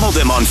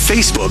Follow them on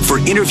Facebook for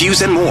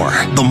interviews and more.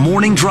 The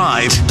Morning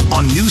Drive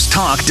on News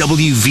Talk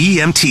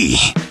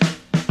WVMT.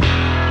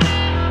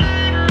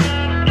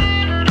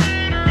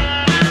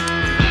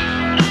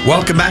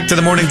 Welcome back to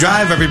the Morning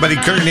Drive, everybody.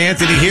 Kurt and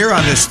Anthony here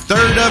on this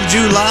 3rd of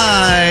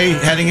July,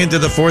 heading into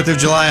the 4th of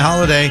July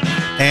holiday.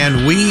 And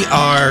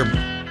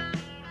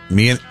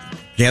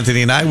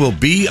Anthony and I will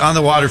be on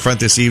the waterfront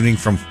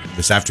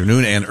this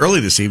afternoon and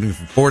early this evening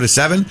from 4 to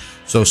 7.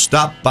 So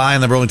stop by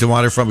on the Burlington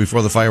waterfront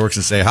before the fireworks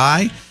and say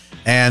hi.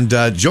 And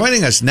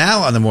joining us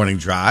now on the Morning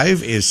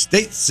Drive is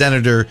State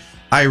Senator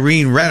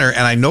Irene Wrenner,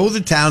 and I know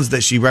the towns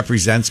that she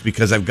represents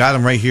because I've got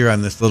them right here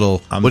on this little,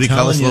 what do you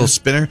call this little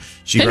spinner?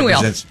 She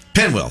represents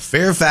Pinwheel,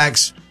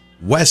 Fairfax,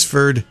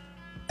 Westford,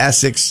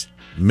 Essex,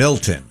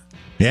 Milton.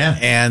 Yeah.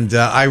 And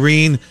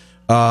Irene,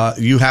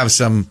 you have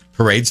some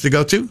parades to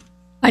go to?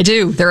 I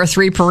do. There are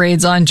 3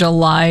 parades on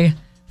July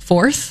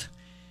 4th.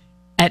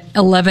 At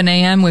 11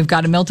 a.m., we've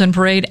got a Milton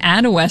parade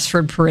and a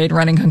Westford parade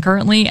running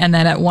concurrently, and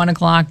then at 1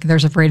 o'clock,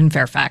 there's a parade in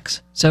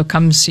Fairfax. So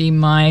come see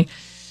my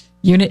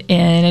unit in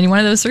any one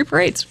of those 3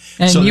 parades,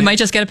 and so you might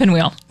just get a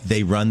pinwheel.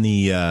 They run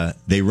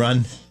they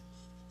run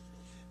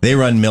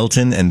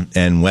Milton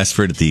and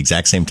Westford at the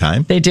exact same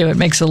time. They do. It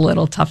makes it a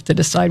little tough to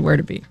decide where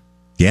to be.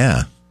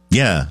 Yeah.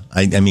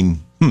 I mean,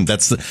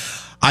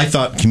 I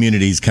thought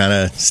communities kind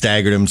of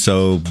staggered them,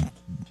 so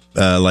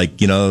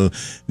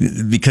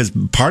because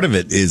part of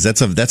it is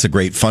that's a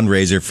great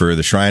fundraiser for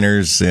the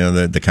Shriners,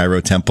 the Cairo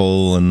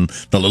Temple and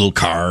the little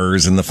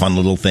cars and the fun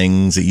little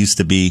things. It used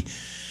to be,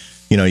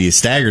 you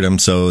staggered them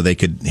so they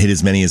could hit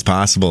as many as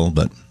possible,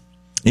 but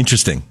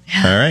interesting.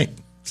 Yeah. All right.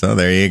 So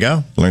there you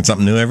go. Learn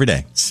something new every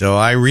day. So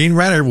Irene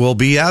Wrenner will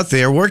be out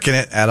there working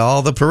it at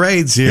all the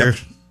parades here. Yep.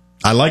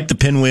 I like the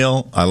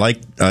pinwheel. I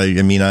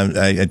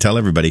tell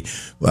everybody,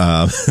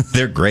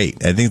 they're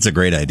great. I think it's a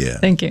great idea.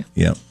 Thank you.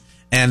 Yeah.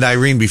 And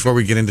Irene, before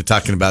we get into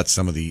talking about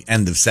some of the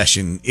end of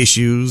session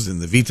issues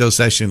and the veto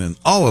session and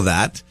all of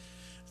that,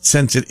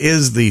 since it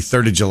is the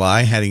 3rd of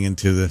July, heading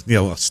into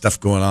the stuff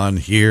going on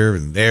here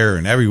and there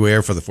and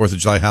everywhere for the 4th of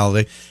July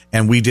holiday,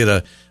 and we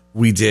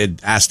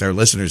did ask our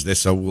listeners this,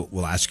 so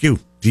we'll ask you: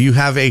 do you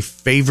have a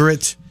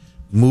favorite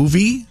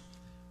movie,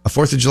 a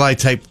 4th of July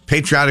type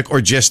patriotic,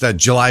 or just a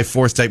July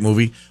 4th type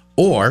movie,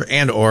 or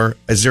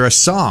is there a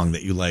song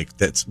that you like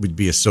that would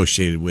be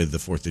associated with the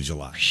 4th of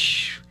July?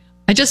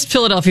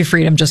 Philadelphia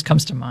Freedom just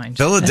comes to mind.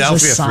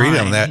 Philadelphia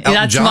Freedom.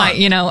 That's John.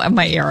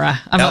 my era.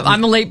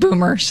 I'm a late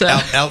boomer. So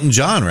Elton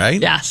John, right?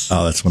 Yes.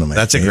 Oh, that's one of my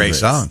That's favorites. A great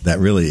song. That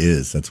really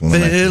is. That's one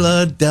of my favorites.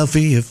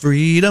 Philadelphia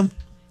Freedom.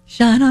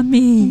 Shine on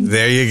me.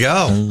 There you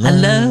go. I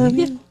love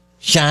you.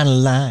 Shine a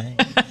light.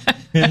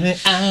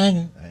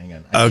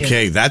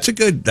 Okay, that's a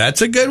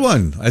good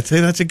one. I'd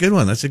say that's a good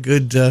one. That's a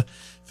good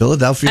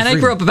Philadelphia And Freedom.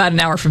 I grew up about an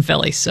hour from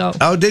Philly, so.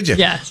 Oh, did you?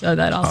 Yeah, so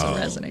that also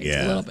resonates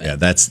a little bit. Yeah,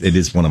 it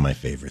is one of my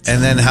favorites.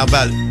 And then how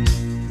about,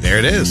 there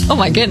it is. Oh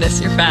my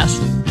goodness, you're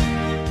fast.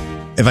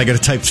 If I could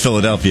have typed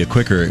Philadelphia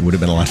quicker, it would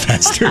have been a lot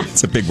faster.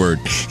 It's a big word.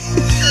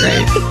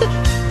 Great.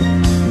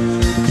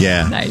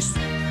 Yeah. Nice.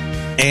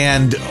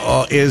 And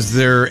is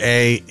there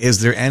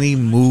any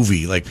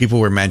movie, like people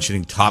were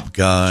mentioning Top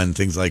Gun,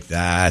 things like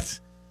that?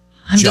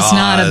 I'm just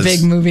not a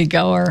big movie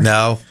goer.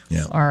 No?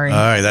 Yeah. Sorry. All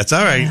right, that's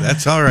all right.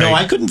 That's all right. No,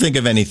 I couldn't think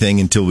of anything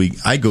until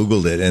I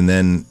Googled it. And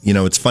then,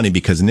 it's funny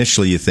because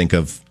initially you think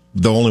of,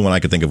 the only one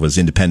I could think of was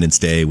Independence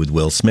Day with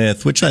Will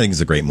Smith, which I think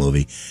is a great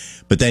movie.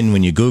 But then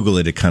when you Google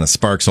it, it kind of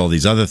sparks all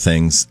these other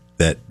things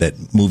that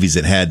movies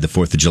that had the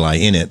 4th of July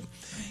in it.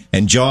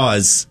 And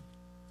Jaws,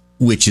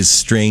 which is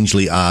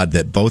strangely odd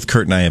that both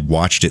Kurt and I have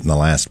watched it in the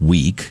last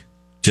week,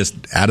 just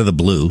out of the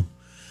blue.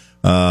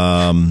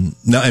 No,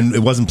 and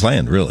it wasn't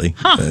planned, really.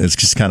 Huh. It's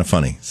just kind of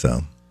funny.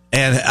 So,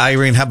 and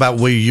Irene, how about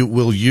will you?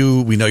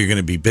 We know you're going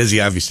to be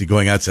busy, obviously,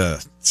 going out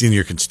to seeing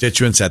your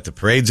constituents at the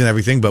parades and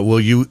everything. But will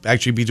you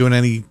actually be doing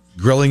any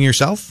grilling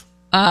yourself?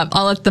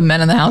 I'll let the men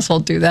in the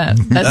household do that.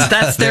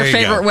 That's their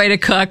favorite way to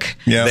cook.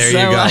 Yeah, there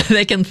you go.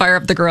 They can fire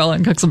up the grill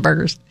and cook some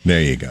burgers.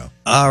 There you go.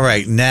 All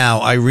right,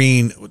 now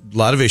Irene, a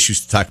lot of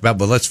issues to talk about,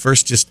 but let's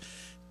first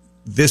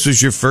this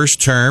was your first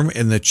term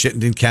in the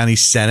Chittenden County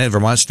Senate,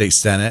 Vermont State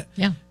Senate.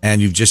 Yeah.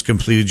 And you've just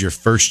completed your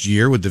first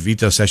year with the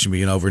veto session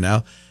being over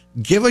now.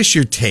 Give us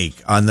your take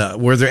on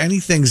were there any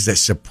things that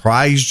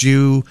surprised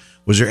you?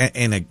 Was there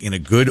in a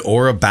good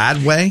or a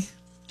bad way?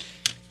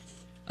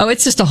 Oh,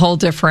 it's just a whole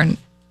different,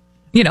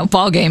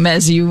 ball game,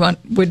 as you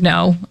would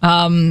know,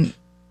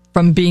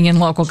 from being in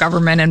local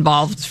government,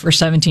 involved for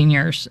 17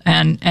 years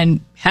and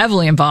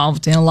heavily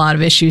involved in a lot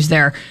of issues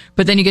there.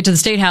 But then you get to the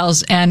State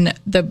House, and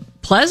the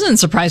pleasant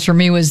surprise for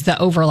me was the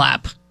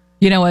overlap.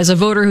 As a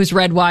voter who's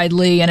read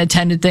widely and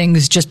attended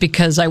things just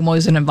because I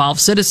was an involved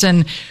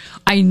citizen,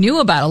 I knew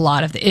about a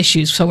lot of the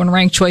issues. So when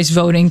ranked choice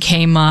voting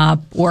came up,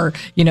 or,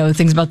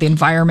 things about the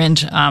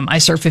environment, I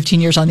served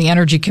 15 years on the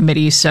Energy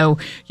Committee. So,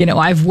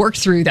 I've worked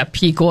through that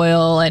peak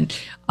oil and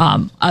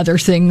other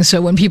things.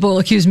 So when people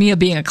accuse me of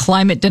being a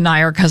climate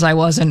denier because I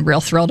wasn't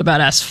real thrilled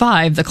about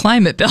S5, the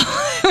climate bill,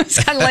 it was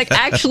kind of like,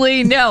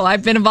 actually, no,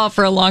 I've been involved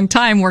for a long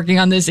time working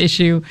on this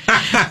issue.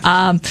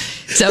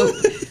 So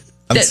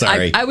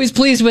sorry. I was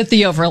pleased with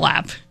the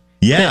overlap.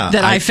 Yeah,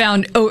 that I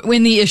found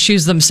in the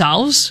issues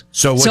themselves.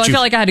 So I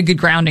felt like I had a good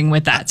grounding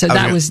with that. So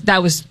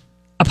that was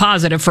a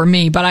positive for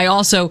me. But I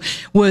also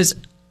was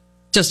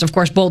just, of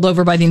course, bowled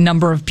over by the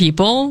number of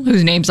people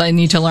whose names I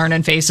need to learn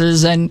and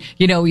faces. And,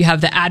 you know, you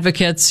have the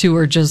advocates who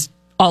are just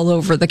all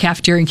over the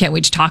cafeteria and can't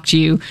wait to talk to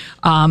you.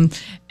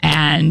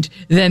 And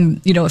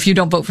then, you know, if you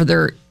don't vote for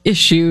their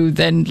issue,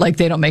 then like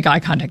they don't make eye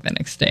contact the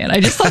next day. And I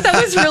just thought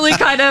that was really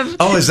kind of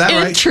is that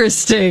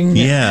interesting. Right?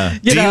 Yeah.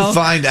 You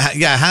find,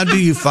 how do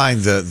you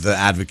find the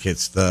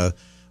advocates, the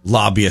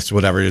lobbyists,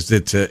 whatever? Is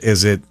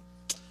it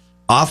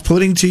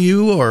off-putting to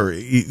you, or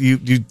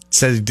you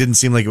said it didn't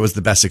seem like it was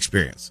the best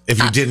experience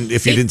if you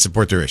didn't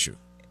support their issue?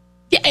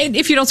 Yeah,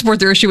 if you don't support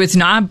their issue, it's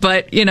not.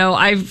 But you know,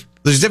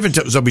 there's a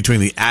difference between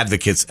the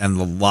advocates and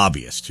the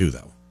lobbyists too,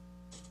 though.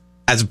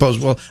 As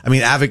opposed, well, I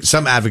mean,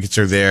 some advocates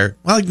are there.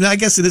 Well, I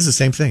guess it is the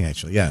same thing,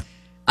 actually. Yeah.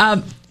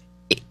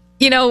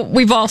 You know,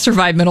 we've all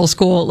survived middle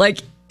school. Like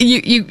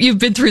you've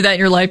been through that in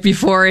your life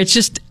before. It's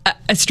just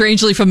a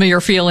strangely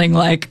familiar feeling.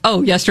 Like,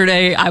 oh,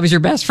 yesterday I was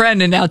your best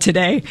friend, and now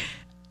today,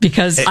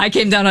 because I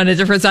came down on a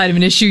different side of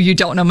an issue, you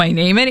don't know my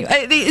name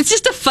anyway. It's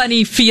just a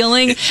funny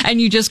feeling, and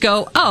you just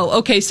go, oh,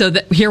 okay, so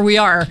here we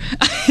are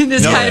in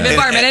this kind of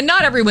environment. And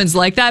not everyone's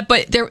like that,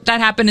 but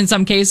that happened in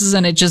some cases,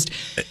 and it just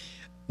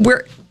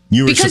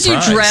because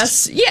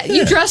surprised.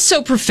 you dress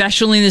so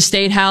professionally in the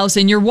State House,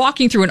 and you're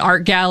walking through an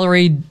art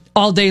gallery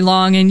all day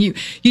long, and you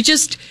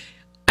just,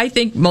 I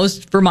think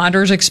most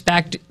Vermonters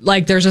expect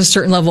like there's a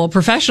certain level of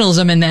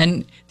professionalism, and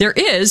then there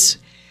is.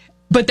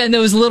 But then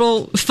those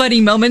little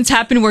funny moments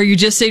happen where you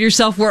just say to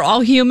yourself, we're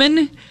all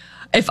human.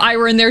 If I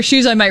were in their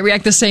shoes, I might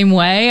react the same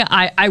way.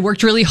 I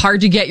worked really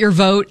hard to get your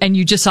vote, and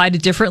you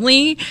decided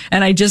differently.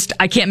 And I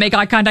can't make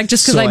eye contact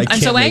just because I'm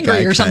so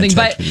angry or something.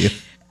 But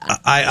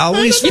I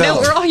always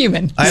felt, we're all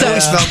human.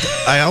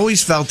 I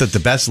always felt that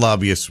the best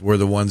lobbyists were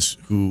the ones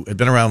who had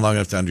been around long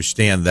enough to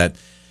understand that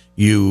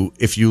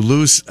if you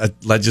lose a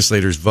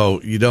legislator's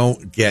vote, you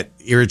don't get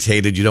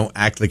irritated. You don't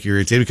act like you're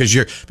irritated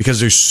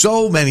because there's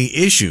so many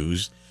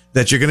issues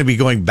that you're going to be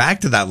going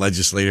back to that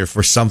legislator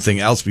for something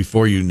else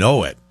before you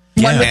know it.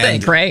 One would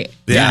think, right?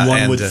 Yeah,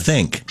 one would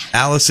think.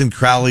 Allison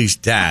Crowley's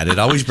dad. It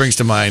always brings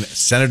to mind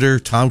Senator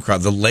Tom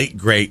Crowley, the late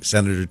great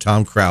Senator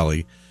Tom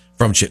Crowley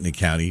from Chittenden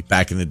County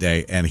back in the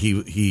day, and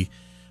his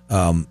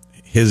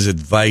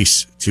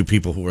advice to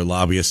people who were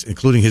lobbyists,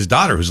 including his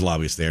daughter, who's a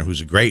lobbyist there, who's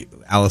a great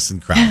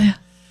Allison Crowley,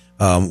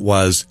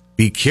 was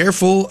be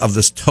careful of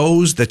the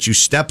toes that you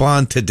step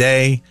on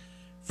today,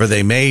 for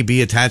they may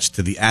be attached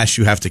to the ass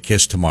you have to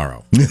kiss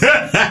tomorrow.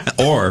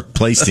 Or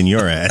placed in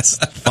your ass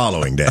the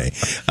following day.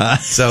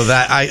 So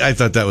that I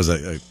thought that was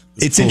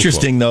it's cool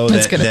interesting, quote. though,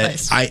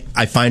 that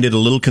I find it a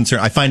little concern.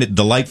 I find it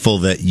delightful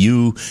that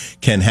you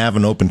can have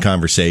an open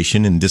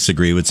conversation and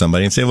disagree with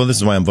somebody and say, well, this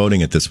is why I'm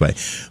voting it this way.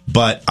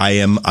 But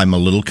I'm a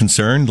little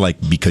concerned,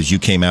 like, because you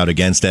came out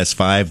against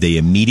S5, they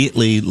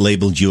immediately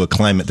labeled you a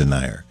climate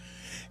denier.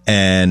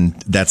 And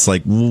that's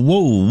like,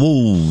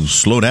 whoa,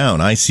 slow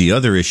down. I see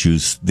other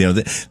issues. You know,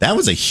 that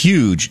was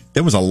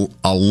there was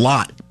a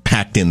lot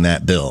packed in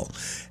that bill.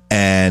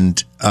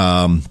 And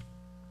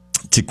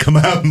to come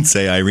out and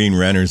say Irene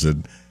Wrenner's a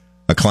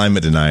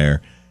climate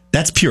denier,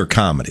 that's pure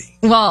comedy.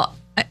 Well,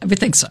 I would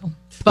think so.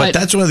 But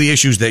that's one of the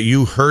issues that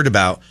you heard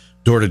about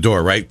door to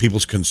door, right?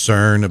 People's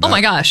concern about. Oh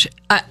my gosh.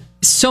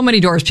 So many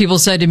doors, people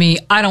said to me,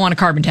 I don't want a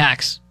carbon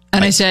tax.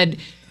 And I said,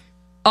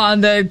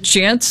 on the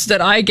chance that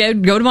I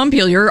go to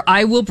Montpelier,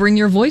 I will bring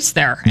your voice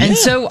there. Yeah. And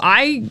so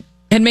I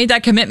had made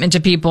that commitment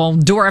to people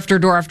door after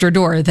door after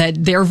door,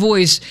 that their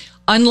voice,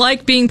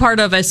 unlike being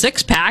part of a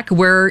six-pack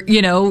where,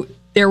 you know,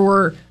 there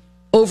were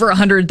over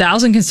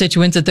 100,000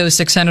 constituents that those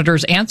 6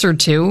 senators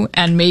answered to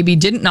and maybe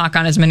didn't knock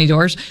on as many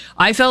doors,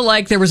 I felt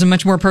like there was a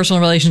much more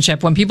personal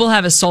relationship. When people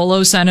have a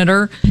solo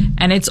senator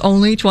and it's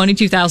only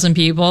 22,000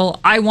 people,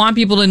 I want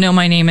people to know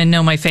my name and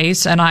know my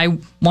face, and I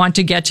want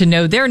to get to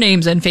know their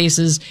names and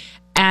faces,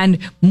 and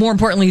more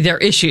importantly, their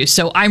issues.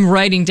 So I'm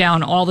writing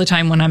down all the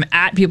time when I'm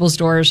at people's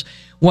doors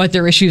what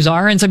their issues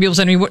are. And some people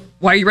say to me,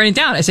 why are you writing it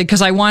down? I say,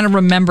 because I want to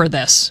remember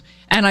this.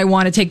 And I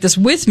want to take this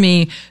with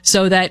me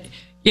so that,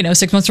 you know,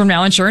 6 months from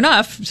now, and sure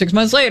enough, 6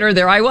 months later,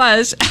 there I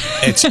was,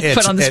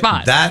 put on the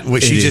spot.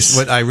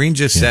 What Irene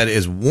just said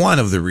is one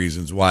of the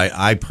reasons why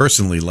I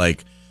personally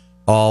like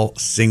all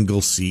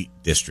single seat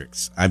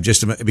districts.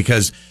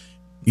 Because,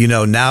 you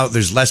know, now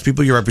there's less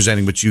people you're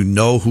representing, but you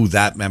know who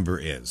that member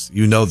is.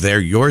 You know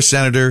they're your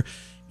senator.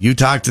 You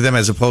talk to them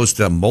as opposed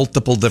to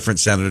multiple different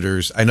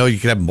senators. I know you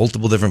can have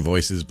multiple different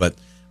voices, but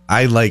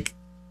I like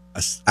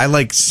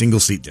single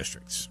seat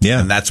districts. Yeah.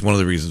 And that's one of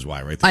the reasons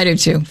why, right there. I do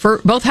too,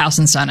 for both House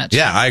and Senate.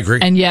 Yeah, I agree.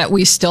 And yet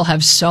we still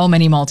have so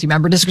many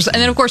multi-member districts. And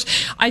then, of course,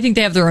 I think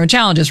they have their own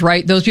challenges,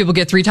 right? Those people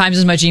get 3 times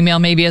as much email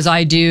maybe as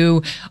I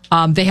do.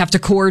 They have to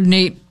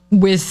coordinate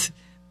with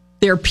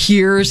their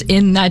peers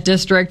in that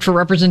district for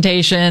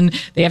representation.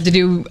 They have to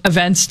do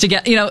events to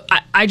get, you know,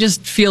 I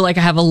just feel like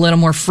I have a little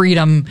more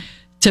freedom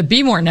to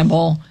be more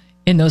nimble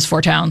in those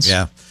 4 towns.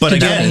 Yeah. But to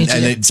do what we again, need to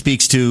and do. it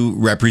speaks to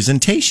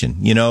representation.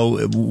 You know,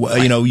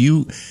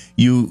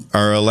 you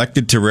are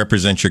elected to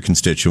represent your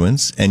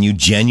constituents, and you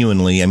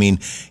genuinely. I mean,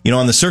 you know,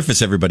 on the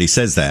surface, everybody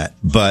says that,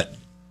 but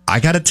I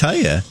got to tell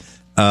you,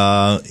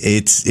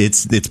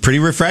 it's pretty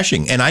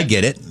refreshing. And I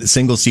get it.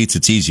 Single seats,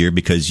 it's easier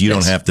because you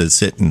don't have to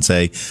sit and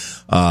say,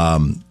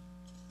 well,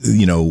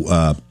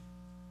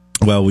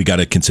 we got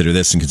to consider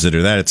this and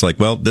consider that. It's like,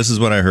 well, this is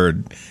what I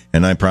heard,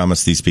 and I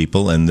promised these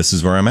people, and this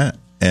is where I'm at.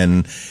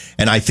 And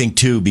I think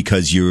too,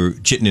 because your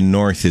Chittenden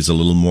North is a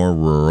little more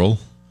rural.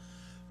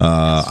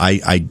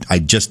 I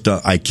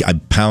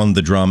pound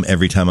the drum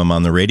every time I'm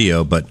on the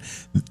radio, but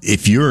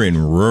if you're in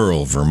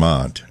rural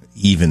Vermont,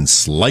 even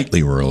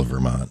slightly rural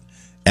Vermont,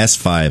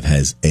 S5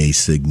 has a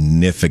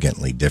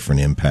significantly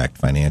different impact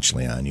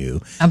financially on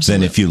you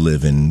than if you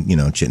live in,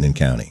 Chittenden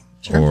County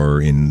or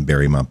in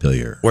Barry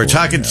Montpelier. We're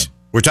talking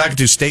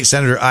to State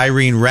Senator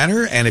Irene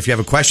Wrenner, and if you have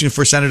a question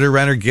for Senator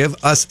Wrenner, give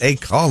us a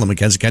call. The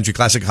Mackenzie Country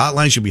Classic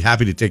Hotline. She'll be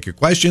happy to take your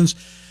questions.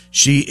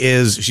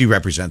 She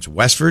represents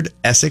Westford,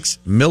 Essex,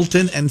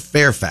 Milton, and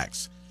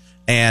Fairfax.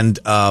 And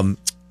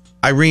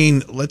Irene,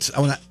 do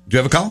you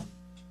have a call?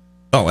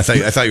 Oh, I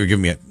thought you were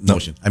giving me a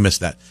motion. I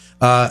missed that.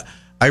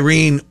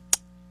 Irene,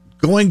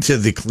 going to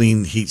the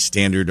Clean Heat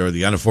Standard or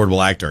the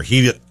Unaffordable Act or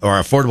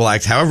Affordable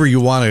Act, however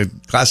you want to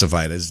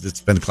classify it, as it's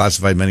been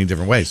classified many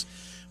different ways.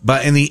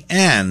 But in the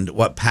end,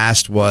 what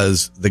passed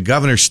was the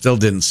governor still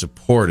didn't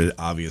support it,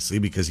 obviously,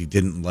 because he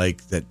didn't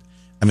like that.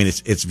 I mean,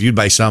 it's viewed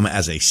by some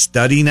as a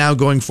study now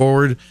going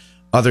forward.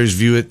 Others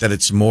view it that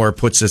it's more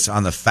puts us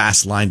on the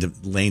fast lane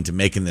to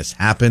making this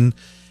happen.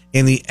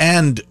 In the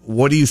end,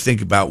 what do you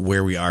think about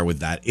where we are with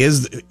that?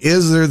 Is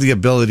there the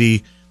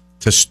ability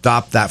to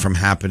stop that from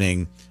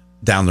happening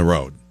down the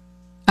road?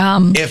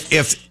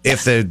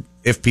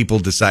 If people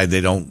decide they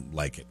don't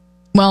like it.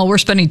 Well, we're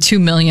spending $2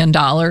 million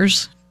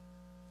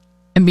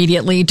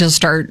immediately to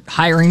start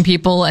hiring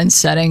people and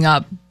setting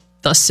up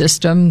the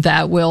system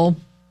that will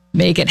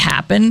make it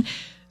happen.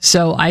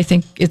 So I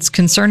think it's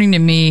concerning to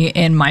me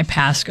in my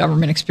past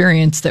government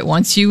experience that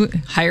once you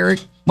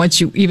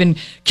even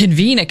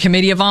convene a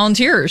committee of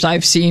volunteers,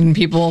 I've seen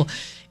people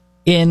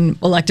in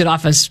elected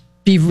office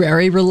be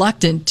very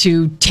reluctant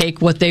to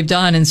take what they've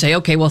done and say,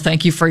 okay, well,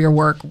 thank you for your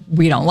work.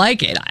 We don't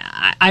like it.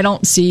 I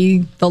don't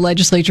see the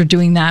legislature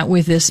doing that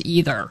with this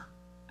either.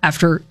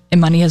 After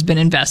money has been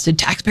invested,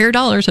 taxpayer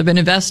dollars have been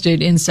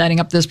invested in setting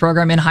up this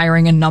program and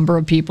hiring a number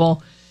of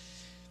people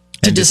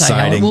to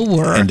decide how it will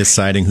work. And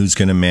deciding who's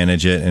going to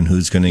manage it and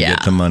who's going to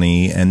get the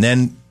money. And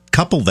then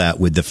couple that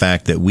with the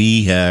fact that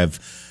we,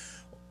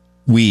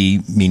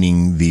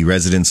 meaning the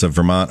residents of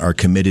Vermont, are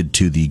committed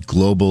to the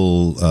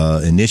global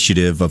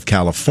initiative of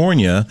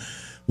California.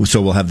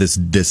 So we'll have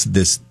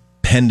this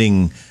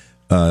pending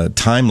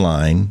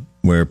timeline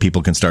where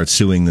people can start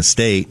suing the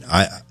state.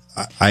 I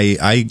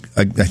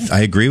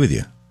agree with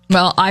you.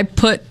 Well, I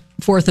put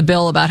forth a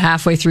bill about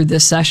halfway through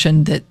this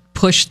session that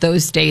pushed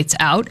those dates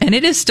out, and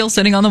it is still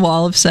sitting on the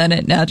wall of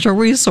Senate Natural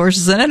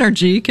Resources and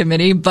Energy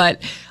Committee.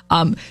 But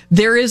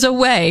there is a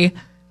way,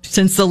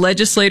 since the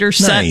legislator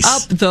set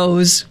up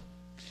those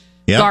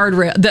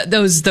guardrail,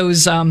 those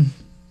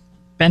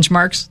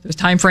benchmarks, those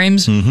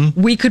timeframes,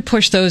 we could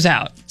push those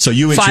out. So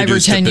you 5 or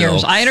introduced 10 a bill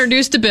years. I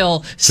introduced a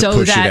bill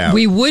so that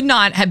we would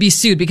not be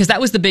sued, because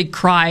that was the big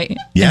cry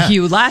and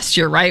hue last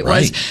year, right?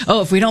 Was,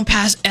 if we don't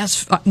pass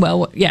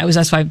S5, it was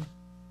S5.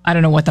 I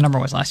don't know what the number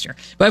was last year,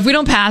 but if we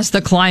don't pass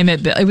the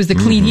climate bill, it was the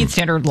Clean Heat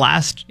Standard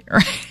last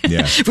year.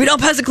 If we don't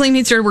pass the Clean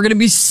Heat Standard, we're going to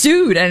be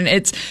sued. And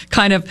it's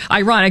kind of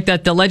ironic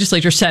that the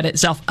legislature set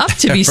itself up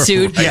to be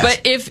sued. But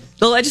if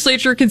the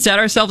legislature can set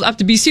ourselves up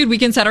to be sued, we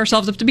can set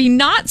ourselves up to be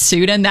not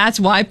sued. And that's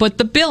why I put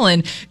the bill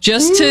in,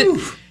 just to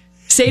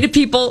say to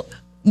people,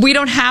 we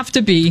don't have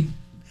to be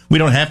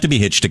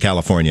hitched to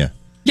California.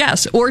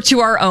 Yes, or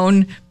to our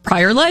own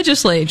prior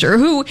legislature,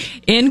 who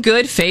in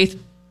good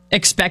faith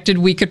expected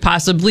we could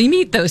possibly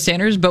meet those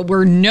standards, but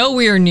we're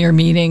nowhere near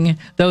meeting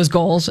those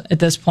goals at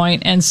this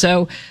point. And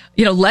so,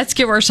 let's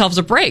give ourselves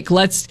a break.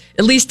 Let's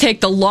at least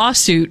take the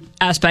lawsuit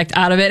aspect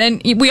out of it.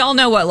 And we all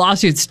know what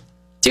lawsuits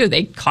do.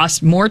 They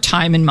cost more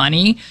time and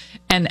money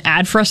and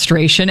add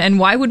frustration. And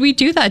why would we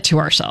do that to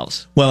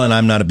ourselves? Well, and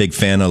I'm not a big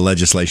fan of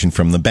legislation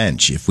from the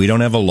bench. If we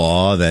don't have a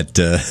law that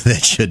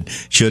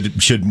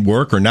should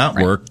work or not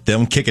work,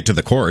 then kick it to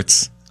the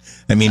courts.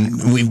 I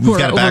mean, we've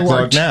got a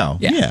backlog now.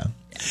 Yeah.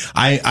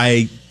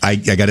 I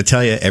got to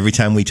tell you, every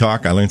time we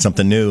talk, I learn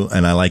something new,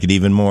 and I like it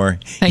even more.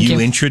 Thank you. You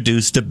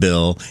introduced a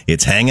bill.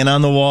 It's hanging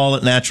on the wall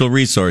at Natural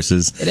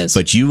Resources. It is.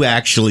 But you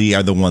actually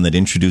are the one that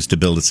introduced a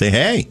bill to say,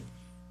 hey,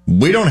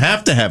 we don't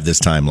have to have this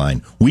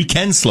timeline. We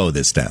can slow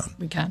this down.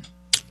 We can.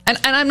 And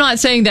I'm not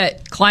saying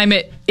that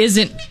climate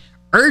isn't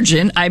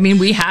urgent. I mean,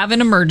 we have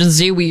an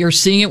emergency. We are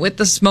seeing it with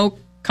the smoke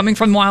coming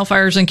from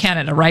wildfires in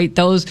Canada, right?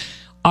 Those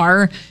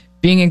are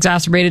being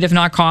exacerbated, if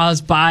not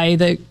caused, by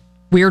the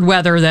weird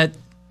weather that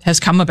has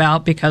come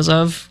about because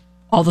of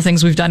all the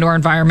things we've done to our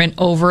environment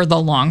over the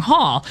long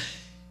haul.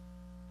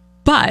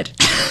 But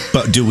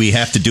do we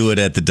have to do it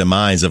at the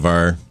demise of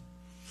our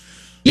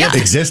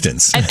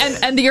existence.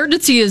 And the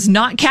urgency is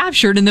not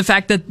captured in the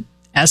fact that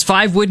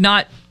S5 would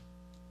not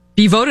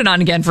be voted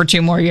on again for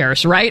 2 more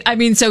years, right? I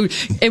mean, so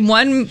in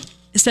one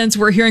sense,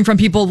 we're hearing from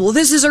people, well,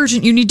 this is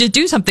urgent. You need to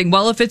do something.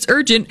 Well, if it's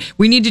urgent,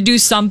 we need to do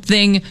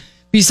something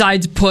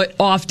besides put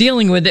off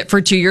dealing with it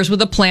for 2 years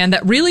with a plan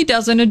that really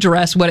doesn't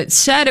address what it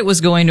said it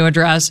was going to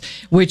address,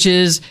 which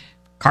is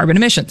carbon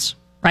emissions,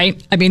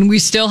 right? I mean, we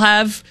still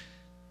have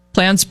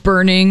plants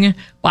burning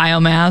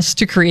biomass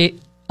to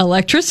create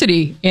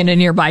electricity in a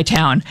nearby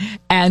town.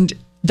 And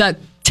the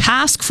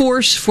task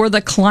force for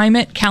the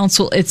Climate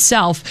Council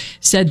itself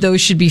said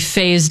those should be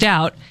phased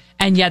out.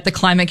 And yet the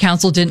Climate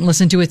Council didn't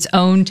listen to its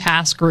own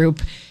task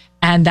group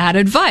and that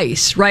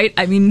advice, right?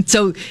 I mean,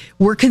 so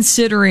we're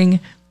considering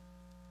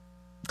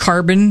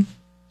carbon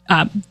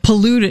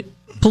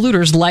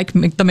polluters like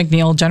the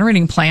McNeil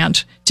generating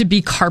plant to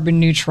be carbon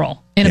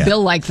neutral in a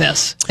bill like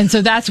this. And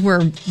so that's where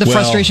the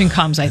frustration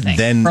comes, I think.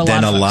 Then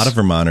a lot of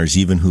Vermonters,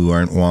 even who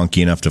aren't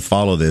wonky enough to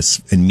follow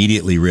this,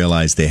 immediately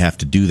realize they have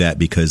to do that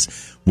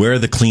because where are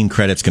the clean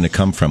credits going to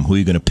come from? Who are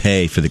you going to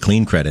pay for the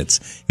clean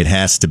credits? It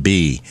has to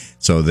be.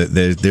 So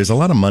there's a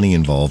lot of money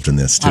involved in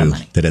this, too,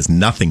 that has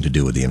nothing to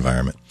do with the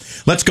environment.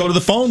 Let's go to the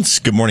phones.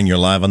 Good morning. You're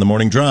live on the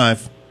Morning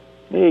Drive.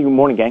 Hey, good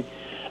morning, gang.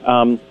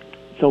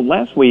 So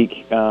last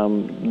week,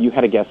 you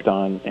had a guest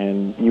on,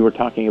 and you were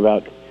talking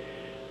about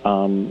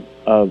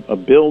a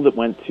bill that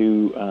went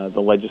to the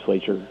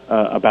legislature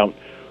about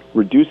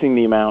reducing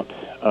the amount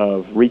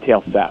of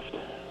retail theft,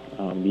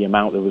 the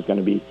amount that was going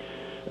to be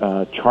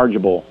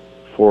chargeable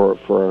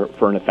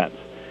for an offense.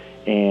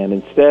 And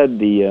instead,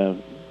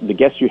 the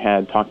guest you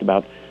had talked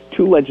about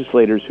 2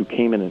 legislators who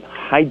came in and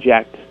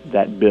hijacked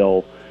that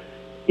bill,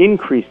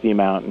 increased the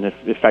amount, and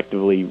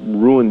effectively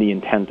ruined the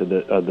intent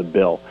of the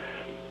bill.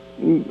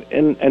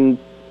 And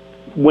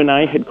when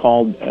I had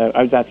called,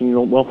 I was asking,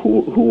 well,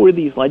 who were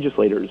these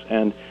legislators?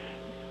 And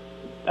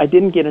I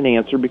didn't get an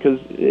answer because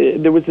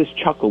there was this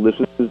chuckle, this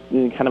was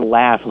kind of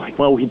laugh, like,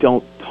 well, we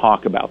don't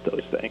talk about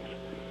those things.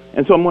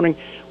 And so I'm wondering,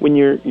 when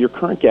your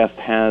current guest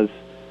has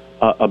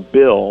a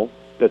bill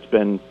that's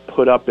been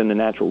put up in the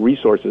Natural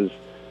Resources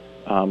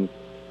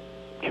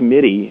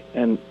Committee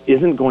and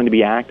isn't going to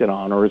be acted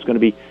on or is going to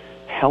be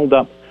held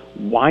up,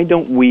 why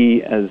don't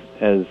we as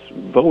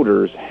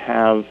voters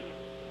have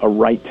a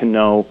right to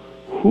know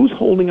who's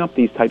holding up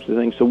these types of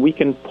things so we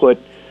can put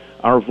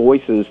our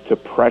voices to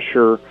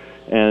pressure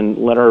and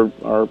let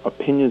our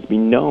opinions be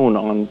known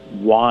on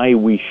why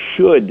we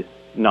should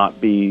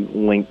not be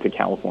linked to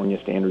California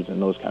standards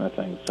and those kind of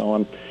things. So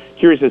I'm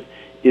curious,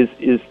 is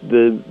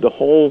the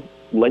whole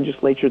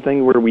legislature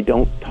thing where we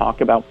don't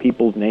talk about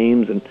people's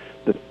names and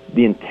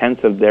the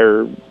intent of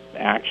their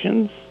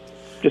actions?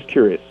 Just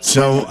curious.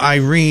 So,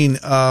 Irene,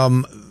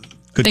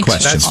 good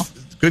question.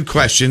 Good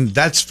question.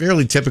 That's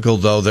fairly typical,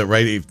 though, that,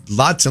 right,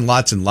 lots and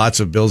lots and lots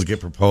of bills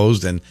get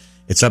proposed, and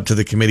it's up to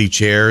the committee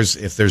chairs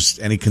if there's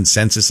any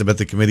consensus about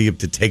the committee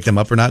to take them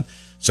up or not.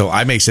 So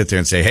I may sit there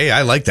and say, hey,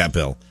 I like that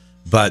bill.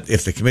 But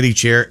if the committee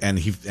chair and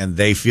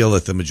they feel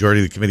that the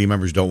majority of the committee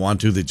members don't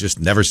want to, that just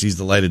never sees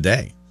the light of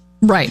day.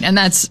 Right. And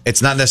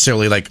it's not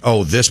necessarily like,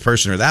 oh, this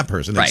person or that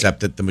person, right,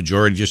 except that the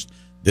majority just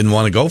didn't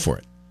want to go for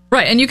it.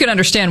 Right. And you can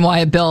understand why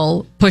a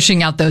bill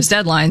pushing out those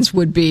deadlines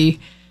would be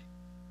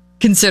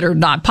considered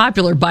not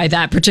popular by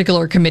that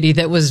particular committee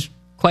that was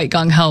quite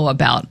gung-ho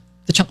about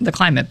the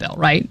climate bill,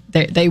 right?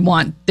 They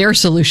want their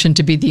solution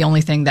to be the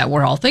only thing that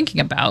we're all thinking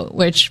about,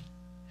 which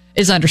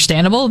is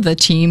understandable. The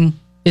team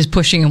is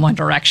pushing in one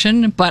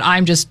direction, but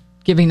I'm just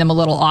giving them a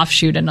little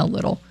offshoot and a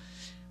little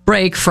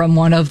break from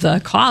one of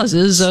the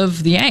causes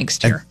of the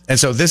angst here. And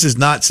so this is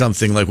not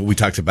something like what we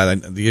talked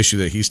about, the issue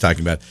that he's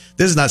talking about.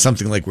 This is not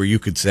something like where you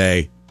could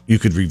say, you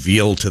could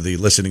reveal to the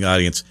listening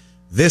audience,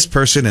 this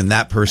person and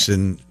that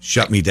person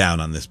shut me down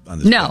on this.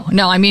 No.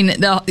 I mean,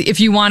 if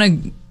you want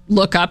to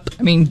look up,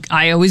 I mean,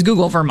 I always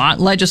Google Vermont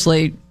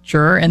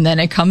legislature, and then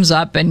it comes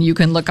up, and you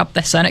can look up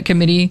the Senate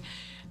committee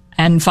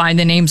and find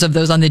the names of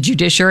those on the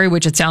judiciary,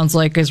 which it sounds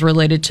like is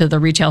related to the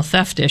retail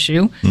theft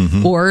issue,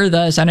 or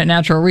the Senate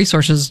Natural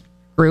Resources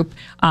group.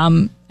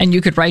 And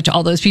you could write to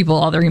all those people.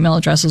 All their email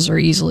addresses are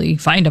easily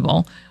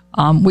findable.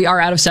 We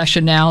are out of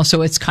session now,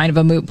 so it's kind of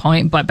a moot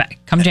point, but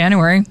come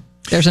January,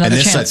 there's another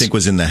chance. And this, I think,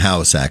 was in the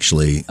House,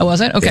 actually. Oh, was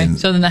it? Okay.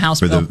 So then the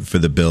House bill. For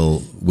the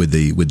bill with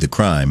the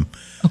crime.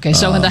 Okay,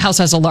 so the House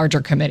has a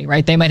larger committee,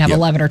 right? They might have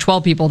 11 or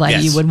 12 people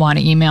that you would want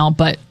to email,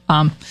 but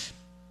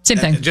same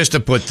thing. Just to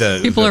put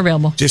people are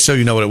available. Just so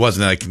you know what it was,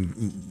 and I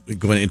can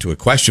go into a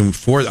question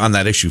on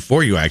that issue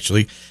for you.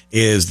 Actually,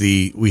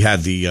 we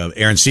had the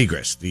Erin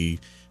Segrist.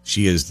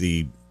 She is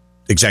the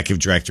executive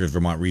director of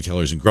Vermont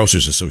Retailers and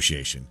Grocers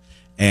Association,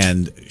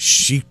 and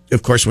she,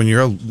 of course, when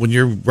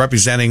you're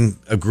representing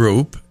a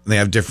group, and they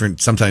have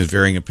different, sometimes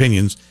varying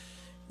opinions,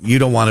 you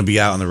don't want to be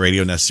out on the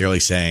radio necessarily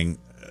saying,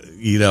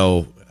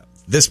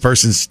 this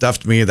person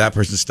stuffed me or that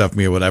person stuffed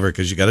me or whatever,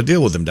 because you got to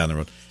deal with them down the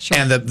road. Sure.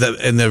 And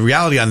the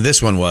reality on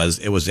this one was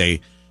it was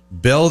a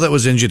bill that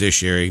was in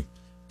judiciary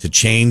to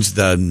change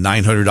the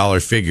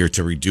 $900 figure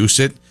to reduce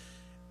it.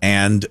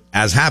 And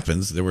as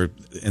happens, there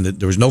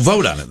was no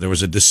vote on it. There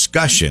was a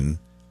discussion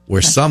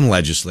where some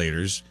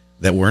legislators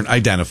that weren't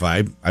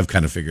identified, I've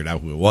kind of figured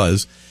out who it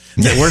was,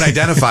 that weren't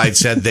identified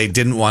said they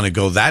didn't want to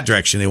go that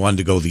direction. They wanted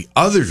to go the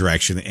other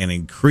direction and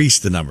increase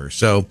the number.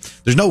 So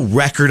there's no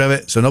record of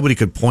it, so nobody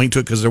could point to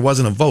it because there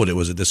wasn't a vote. It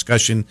was a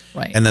discussion,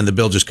 right. And then the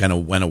bill just kind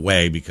of went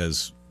away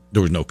because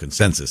there was no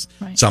consensus.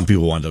 Right. Some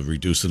people wanted to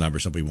reduce the number,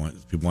 some people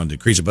wanted to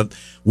increase it. But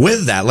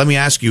with that, let me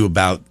ask you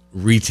about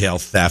retail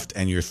theft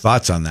and your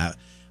thoughts on that.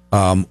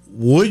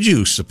 Would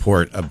you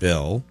support a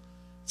bill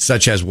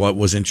such as what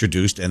was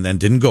introduced and then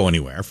didn't go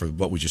anywhere for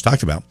what we just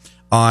talked about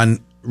on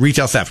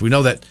retail theft? We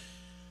know that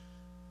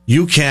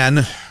you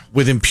can,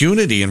 with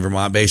impunity in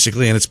Vermont,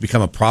 basically, and it's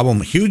become a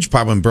problem, a huge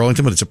problem in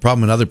Burlington, but it's a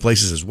problem in other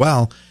places as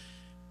well.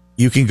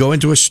 You can go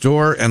into a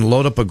store and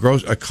load up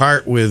a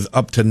cart with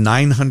up to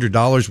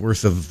 $900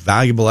 worth of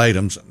valuable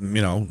items.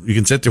 You know, you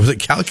can sit there with a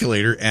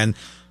calculator and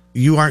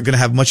you aren't going to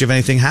have much of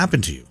anything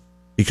happen to you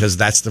because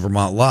that's the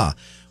Vermont law.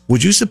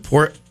 Would you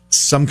support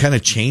some kind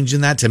of change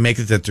in that to make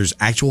it that there's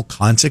actual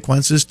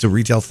consequences to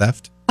retail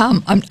theft? I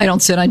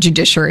don't sit on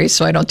judiciary,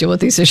 so I don't deal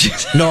with these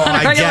issues. No,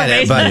 I get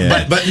it,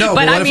 but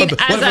what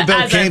if a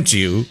bill came to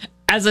you?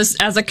 As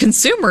a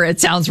consumer, it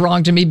sounds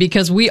wrong to me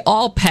because we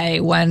all pay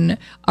when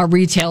a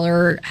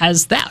retailer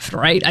has theft,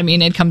 right? I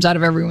mean, it comes out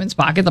of everyone's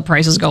pocket. The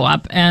prices go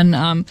up,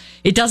 and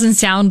it doesn't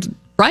sound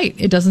right.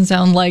 It doesn't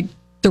sound like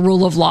the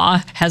rule of law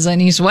has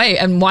any sway.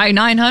 And why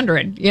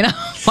 900? You know,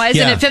 why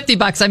isn't it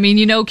 $50? I mean,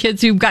 you know,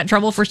 kids who got in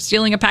trouble for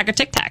stealing a pack of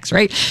Tic Tacs,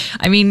 right?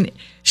 I mean,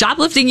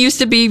 shoplifting used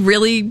to be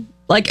really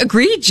like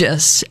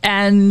egregious,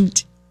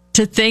 and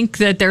to think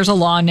that there's a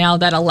law now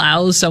that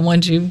allows someone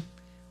to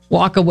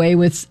walk away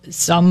with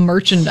some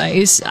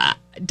merchandise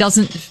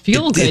doesn't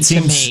feel good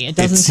to me. It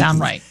doesn't sound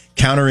right.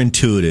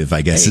 Counterintuitive,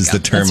 I guess, is the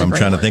term I'm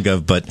trying to think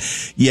of. But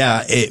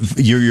yeah,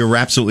 you're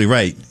absolutely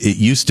right. It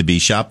used to be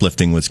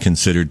shoplifting was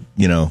considered,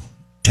 you know,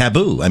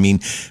 taboo. I mean,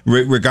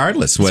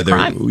 regardless whether,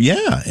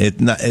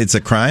 it's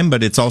a crime,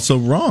 but it's also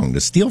wrong to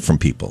steal from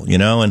people, you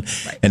know,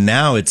 and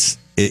now it's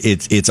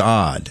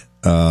odd.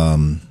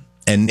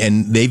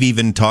 And they've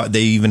even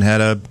they even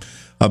had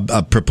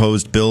a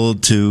proposed bill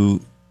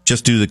to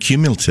just do the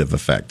cumulative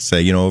effect.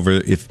 Say, you know, over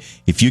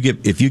if you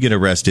get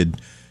arrested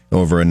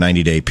over a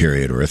 90-day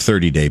period or a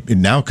 30-day,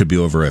 now it could be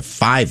over a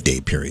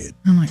 5-day period.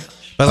 Oh my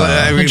gosh.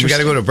 But we got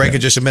to go to break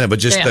in just a minute, but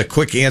just a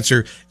quick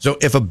answer. So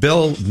if a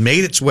bill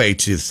made its way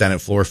to the Senate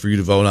floor for you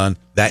to vote on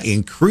that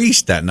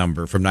increased that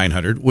number from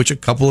 900, which a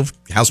couple of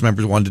House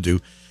members wanted to do,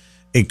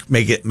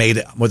 made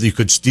it whether you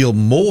could steal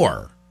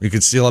more. You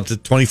could steal up to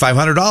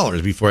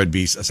 $2,500 before it'd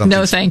be something.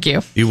 No, thank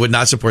you. You would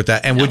not support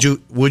that. And no.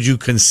 would you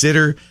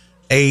consider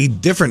a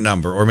different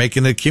number or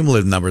making a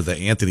cumulative number that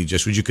Anthony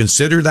would you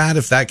consider that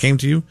if that came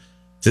to you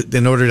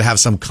in order to have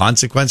some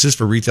consequences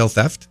for retail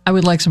theft? I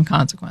would like some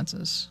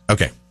consequences.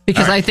 Okay.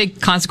 Because I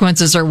think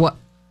consequences are what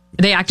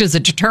they act as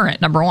a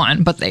deterrent, number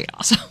one, but they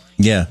also.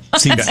 Yeah,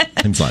 seems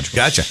logical.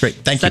 Gotcha. Great,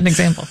 thank you. Set an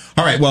example.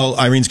 All right, well,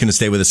 Irene's going to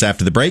stay with us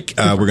after the break.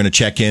 We're going to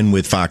check in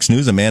with Fox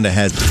News. Amanda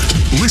has...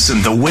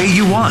 Listen the way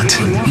you want.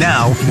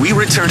 Now, we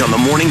return on the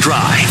Morning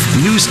Drive.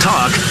 News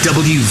Talk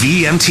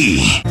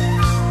WVMT.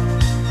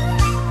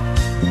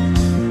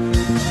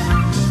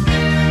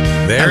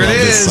 There it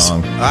is.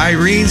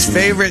 Irene's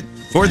favorite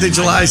 4th of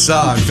July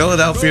song,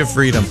 Philadelphia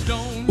Freedom.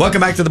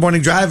 Welcome back to the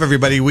Morning Drive,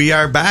 everybody. We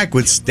are back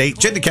with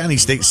Chittenden County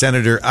State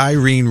Senator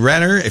Irene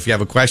Wrenner. If you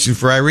have a question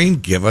for Irene,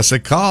 give us a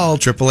call,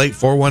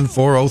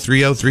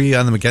 888-414-0303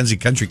 on the Mackenzie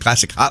Country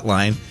Classic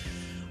Hotline.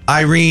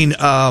 Irene,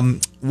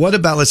 what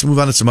about, let's move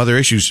on to some other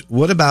issues.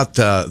 What about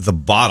the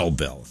bottle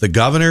bill? The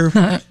governor,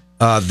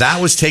 that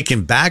was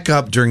taken back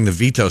up during the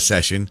veto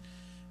session.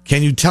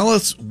 Can you tell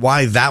us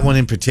why that one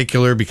in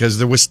particular? Because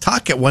there was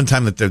talk at one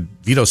time that the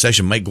veto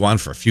session might go on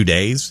for a few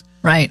days.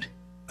 Right.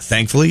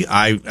 Thankfully,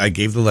 I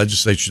gave the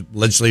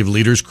legislative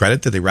leaders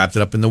credit that they wrapped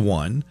it up in the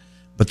one.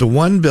 But the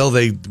one bill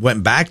they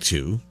went back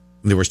to,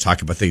 there was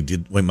talk about they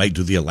might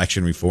do the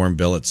election reform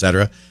bill, et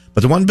cetera.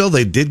 But the one bill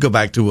they did go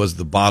back to was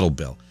the bottle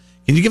bill.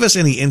 Can you give us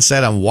any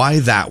insight on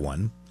why that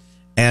one?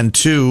 And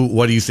two,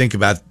 what do you think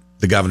about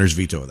the governor's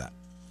veto of that?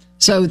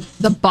 So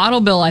the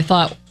bottle bill, I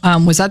thought,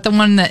 was that the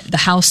one that the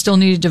House still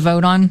needed to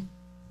vote on?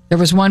 There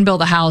was one bill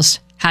the House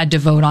had to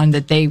vote on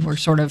that they were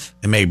sort of...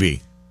 It may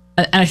be.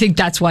 And I think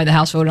that's why the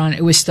House voted on it.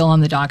 It was still on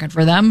the docket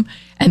for them.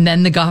 And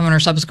then the governor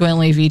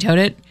subsequently vetoed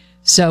it.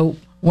 So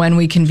when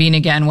we convene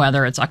again,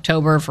 whether it's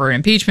October for an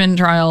impeachment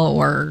trial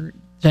or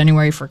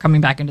January for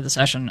coming back into the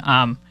session,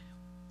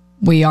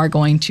 we are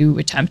going to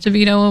attempt to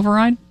veto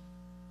override.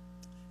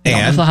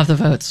 And they'll have the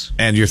votes.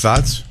 And your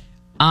thoughts?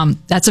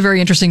 That's a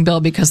very interesting bill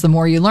because the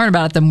more you learn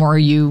about it, the more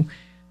you,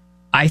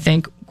 I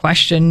think,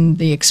 question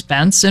the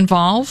expense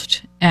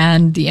involved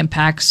and the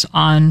impacts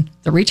on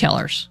the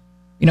retailers.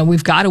 You know,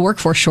 we've got a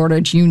workforce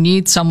shortage. You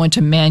need someone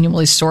to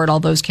manually sort all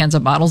those cans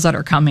of bottles that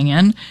are coming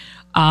in.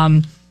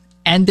 And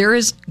there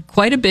is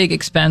quite a big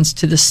expense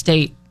to the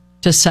state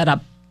to set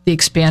up the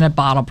expanded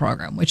bottle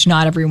program, which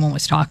not everyone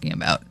was talking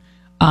about.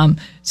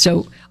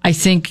 So I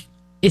think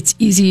it's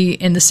easy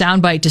in the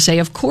soundbite to say,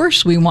 of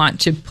course, we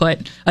want to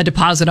put a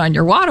deposit on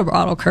your water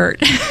bottle,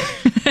 Kurt.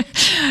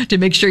 to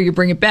make sure you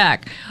bring it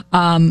back.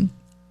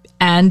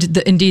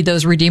 Indeed,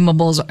 those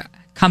redeemables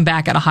come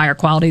back at a higher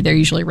quality. They're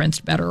usually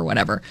rinsed better or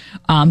whatever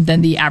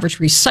than the average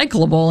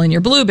recyclable in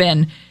your blue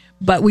bin.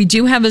 But we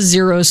do have a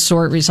zero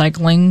sort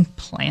recycling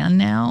plan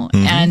now.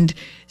 And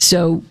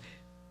so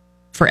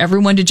for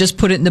everyone to just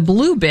put it in the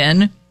blue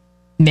bin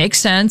makes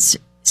sense,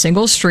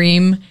 single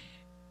stream.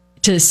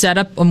 To set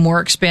up a more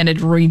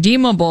expanded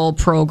redeemable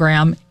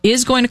program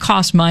is going to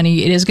cost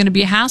money. It is going to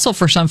be a hassle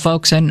for some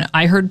folks. And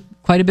I heard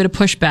quite a bit of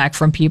pushback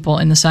from people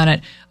in the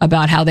Senate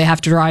about how they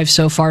have to drive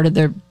so far to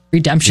the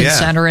redemption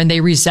center and they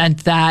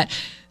resent that.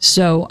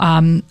 So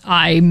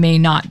I may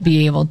not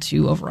be able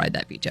to override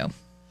that veto.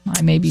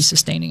 I may be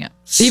sustaining it,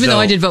 even though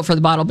I did vote for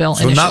the bottle bill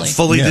initially. So not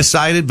fully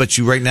decided, but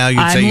right now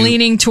I'm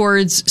leaning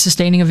towards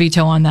sustaining a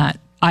veto on that.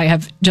 I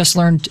have just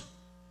learned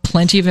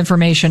plenty of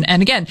information.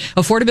 And again,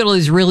 affordability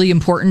is really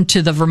important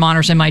to the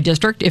Vermonters in my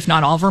district, if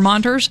not all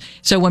Vermonters.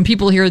 So when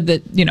people hear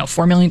that,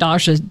 $4 million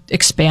to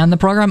expand the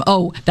program,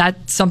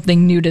 that's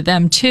something new to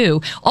them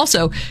too.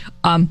 Also,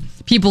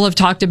 people have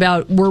talked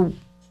about we're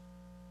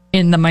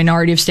in the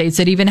minority of states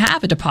that even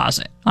have a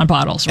deposit on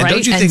bottles, right? And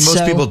don't you think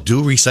most people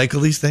do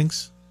recycle these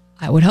things?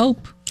 I would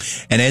hope.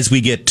 And as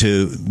we get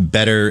to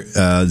better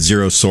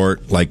zero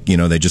sort, like,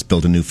 they just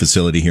built a new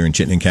facility here in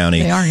Chittenden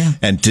County. They are, yeah.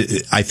 And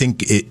I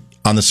think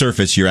on the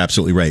surface, you're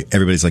absolutely right.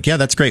 Everybody's like, yeah,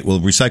 that's great. We'll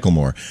recycle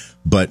more.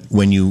 But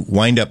when you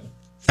wind up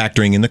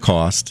factoring in the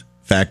cost,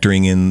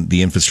 factoring in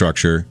the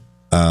infrastructure,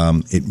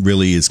 it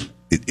really is,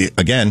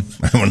 again,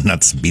 I want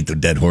not to beat the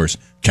dead horse,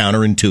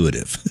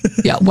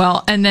 counterintuitive. Yeah,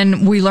 well, and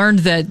then we learned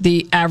that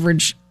the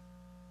average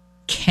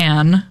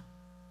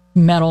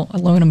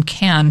aluminum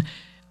can,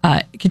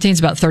 contains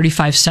about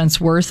 35 cents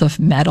worth of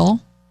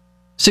metal.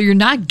 So you're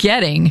not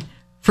getting,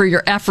 for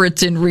your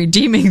efforts in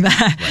redeeming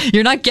that,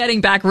 you're not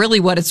getting back really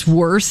what it's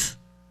worth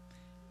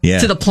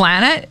to the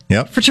planet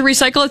to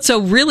recycle it.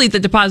 So really the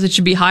deposit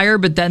should be higher,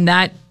 but then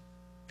that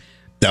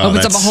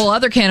opens up a whole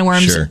other can of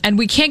worms. Sure. And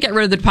we can't get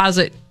rid of the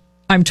deposit,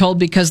 I'm told,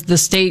 because the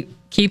state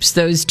keeps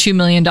those $2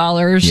 million.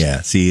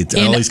 Yeah, see, it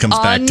always comes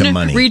back to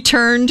money.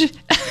 Returned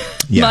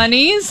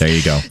monies. There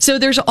you go. So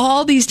there's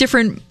all these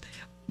different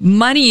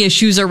money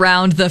issues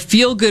around the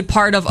feel-good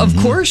part of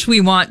course,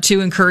 we want to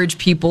encourage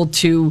people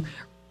to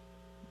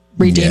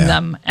redeem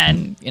them.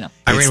 And,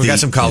 Irene, we got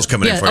some calls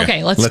coming in for you.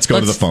 Okay, let's go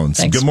to the phones.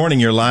 Thanks. Good morning.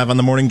 You're live on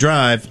the Morning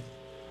Drive.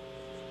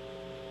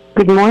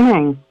 Good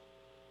morning.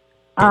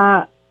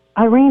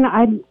 Irene,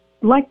 I'd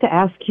like to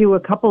ask you a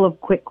couple of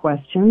quick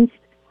questions.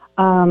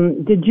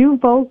 Did you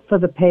vote for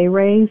the pay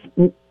raise,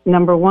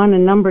 number one?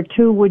 And number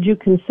two, would you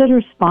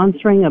consider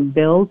sponsoring a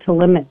bill to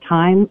limit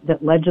time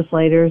that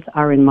legislators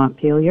are in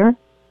Montpelier?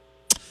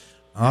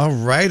 All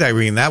right,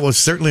 Irene, that was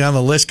certainly on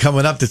the list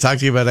coming up to talk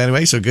to you about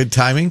anyway, so good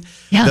timing.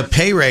 Yeah. The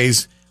pay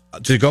raise,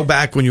 to go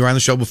back when you were on the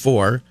show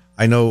before,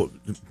 I know,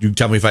 you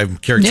tell me if I'm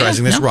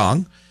characterizing this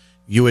wrong,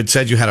 you had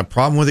said you had a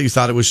problem with it, you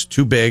thought it was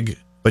too big,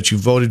 but you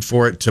voted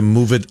for it to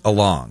move it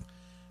along.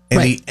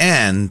 In the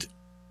end,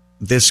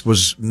 this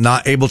was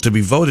not able to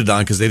be voted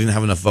on because they didn't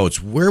have enough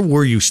votes. Where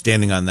were you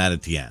standing on that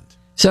at the end?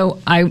 So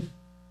I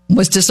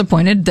was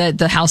disappointed that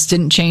the House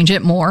didn't change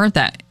it more,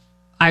 that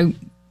I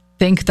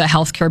think the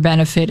health care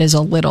benefit is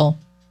a little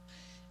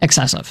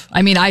excessive.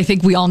 I mean, I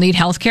think we all need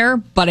health care,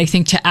 but I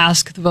think to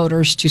ask the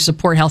voters to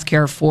support health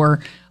care for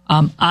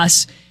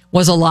us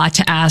was a lot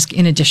to ask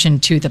in addition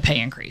to the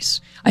pay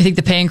increase. I think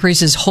the pay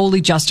increase is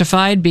wholly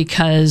justified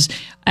because,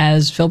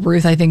 as Phil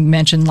Baruth, I think,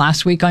 mentioned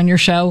last week on your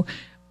show,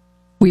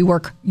 we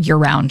work year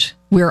round.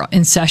 We're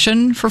in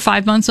session for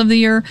 5 months of the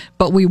year,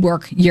 but we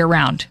work year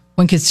round.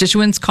 When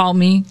constituents call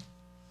me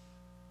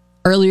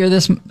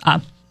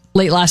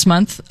late last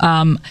month,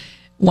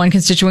 one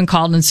constituent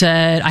called and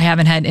said, I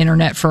haven't had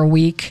internet for a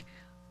week.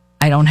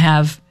 I don't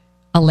have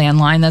a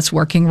landline that's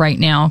working right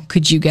now.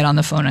 Could you get on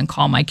the phone and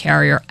call my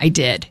carrier? I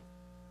did.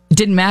 It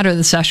didn't matter.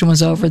 The session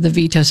was over. The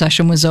veto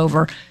session was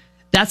over.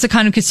 That's the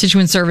kind of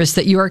constituent service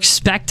that you are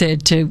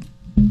expected to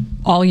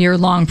all year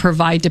long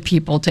provide to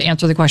people, to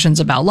answer the questions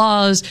about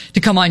laws, to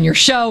come on your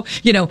show.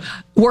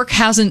 Work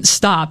hasn't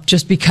stopped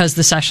just because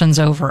the session's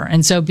over.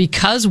 And so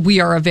because we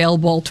are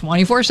available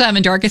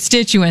 24/7 to our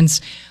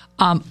constituents,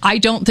 I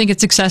don't think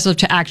it's excessive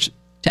to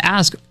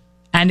ask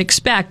and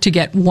expect to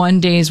get 1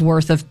 day's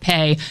worth of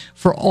pay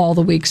for all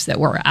the weeks that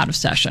we're out of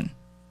session.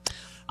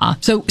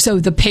 So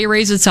the pay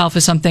raise itself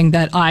is something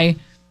that I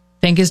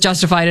think is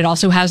justified. It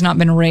also has not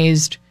been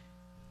raised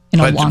in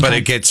a long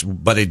time.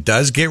 But it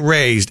does get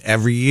raised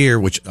every year,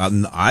 which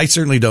I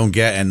certainly don't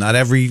get, and not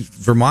every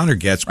Vermonter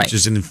gets, which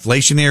is an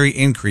inflationary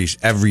increase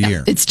every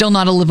year. It's still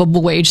not a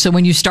livable wage. So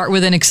when you start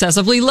with an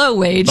excessively low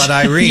wage, but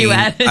Irene, you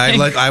add I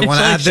want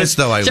to add this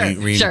though,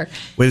 Irene. Sure.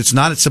 It's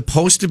not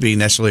supposed to be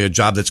necessarily a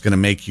job that's going to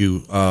make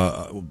you,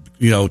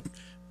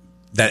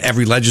 that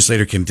every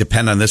legislator can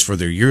depend on this for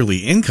their yearly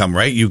income,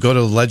 right? You go to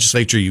the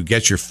legislature, you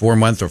get your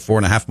 4-month or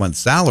 4.5-month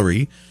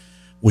salary,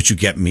 which you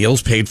get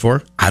meals paid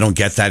for. I don't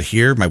get that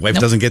here. My wife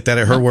doesn't get that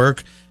at her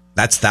work.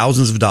 That's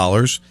thousands of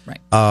dollars. Right.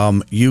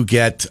 You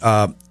get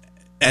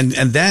And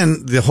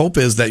then the hope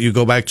is that you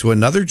go back to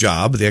another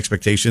job, the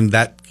expectation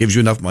that gives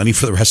you enough money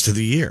for the rest of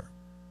the year.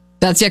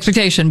 That's the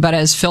expectation. But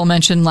as Phil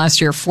mentioned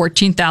last year,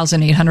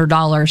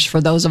 $14,800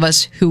 for those of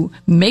us who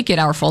make it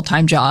our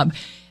full-time job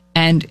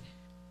and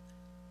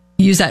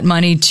use that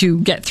money to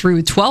get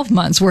through 12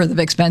 months worth of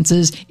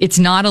expenses. It's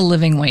not a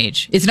living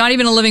wage. It's not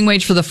even a living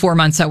wage for the 4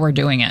 months that we're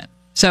doing it.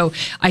 So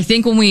I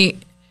think when we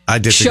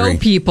show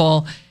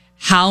people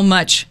how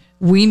much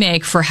we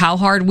make for how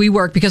hard we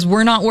work, because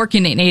we're not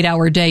working an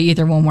 8-hour day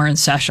either when we're in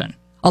session.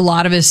 A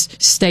lot of us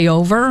stay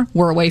over.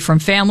 We're away from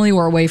family.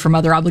 We're away from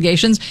other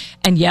obligations.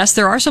 And yes,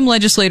 there are some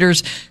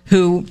legislators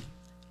who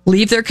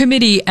leave their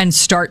committee and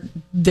start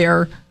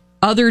their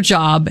other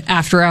job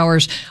after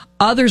hours.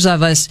 Others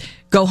of us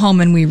go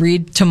home and we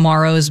read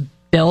tomorrow's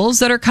bills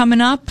that are coming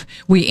up.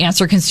 We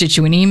answer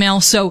constituent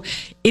emails. So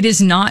it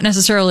is not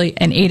necessarily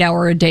an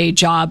 8-hour-a-day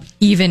job,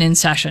 even in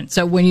session.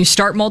 So when you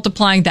start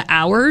multiplying the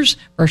hours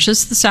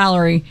versus the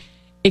salary,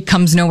 it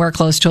comes nowhere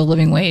close to a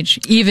living wage,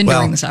 even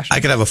during the session.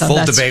 I could have a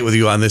full debate with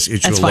you on this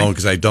issue alone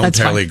because I don't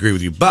entirely agree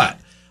with you. But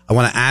I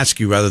want to ask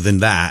you, rather than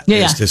that,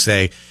 to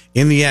say,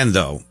 in the end,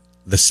 though,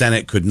 the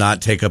Senate could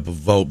not take up a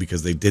vote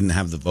because they didn't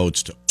have the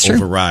votes to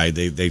override.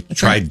 They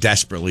tried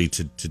desperately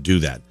to do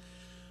that.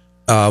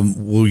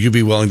 Will you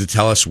be willing to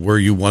tell us, were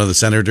you one of the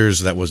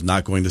senators that was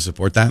not going to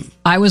support that?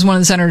 I was one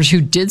of the senators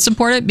who did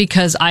support it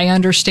because I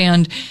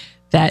understand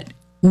that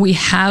we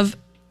have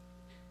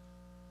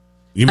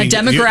a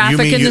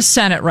demographic in the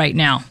Senate right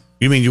now.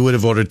 You mean you would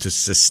have voted to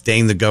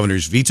sustain the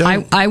governor's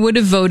veto? I would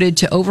have voted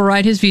to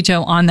override his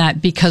veto on that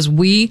because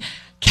we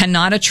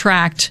cannot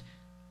attract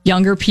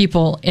younger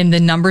people in the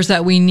numbers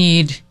that we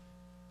need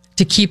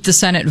to keep the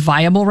Senate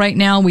viable right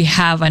now. We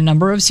have a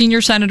number of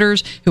senior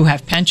senators who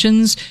have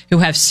pensions, who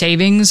have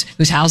savings,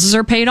 whose houses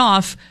are paid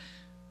off,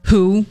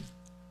 who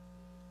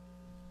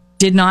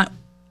did not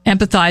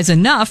empathize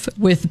enough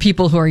with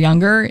people who are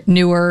younger,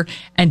 newer,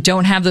 and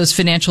don't have those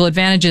financial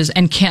advantages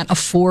and can't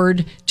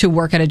afford to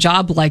work at a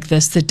job like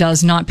this that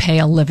does not pay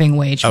a living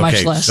wage,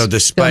 much less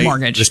a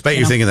mortgage. Despite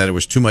you thinking that it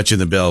was too much in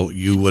the bill,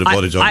 you would have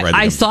voted to override it.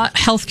 I thought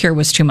healthcare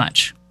was too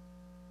much.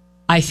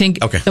 I think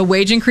the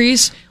wage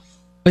increase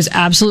was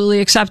absolutely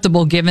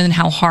acceptable given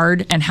how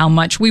hard and how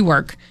much we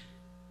work.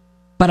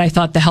 But I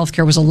thought the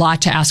healthcare was a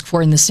lot to ask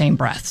for in the same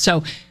breath.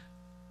 So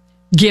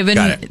given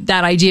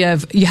that idea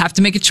of you have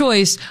to make a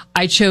choice,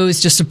 I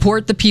chose to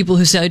support the people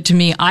who said to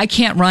me, I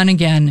can't run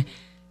again.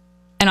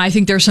 And I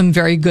think there's some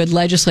very good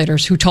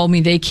legislators who told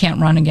me they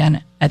can't run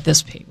again at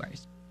this pay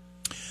raise.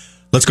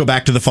 Let's go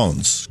back to the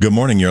phones. Good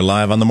morning. You're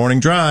live on the Morning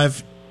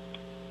Drive.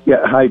 Yeah.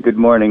 Hi. Good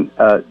morning,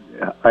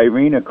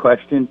 Irene. A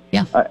question.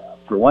 Yeah.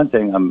 For one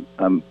thing,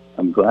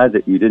 I'm glad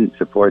that you didn't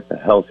support the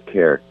health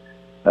care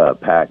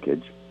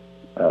package.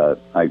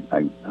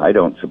 I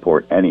don't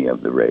support any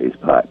of the raise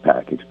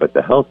package, but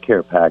the health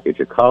care package.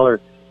 A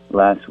caller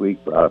last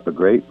week brought up a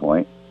great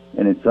point,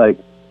 and it's like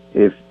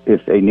if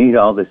they need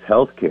all this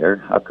health care,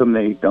 how come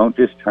they don't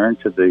just turn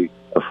to the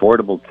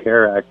Affordable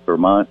Care Act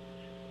Vermont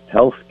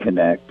Health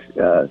Connect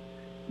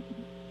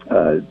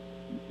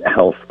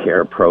health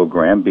care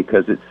program,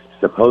 because it's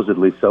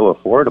supposedly so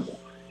affordable?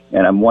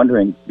 And I'm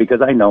wondering,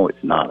 because I know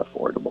it's not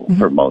affordable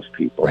for most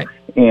people,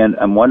 and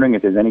I'm wondering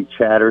if there's any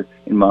chatter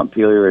in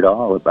Montpelier at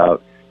all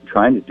about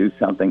trying to do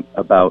something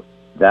about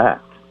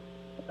that.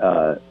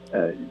 The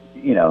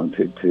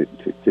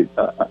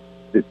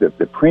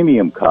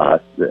premium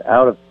cost, the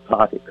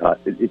out-of-pocket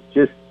cost,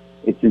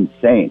 it's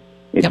insane.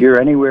 If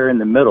you're anywhere in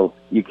the middle,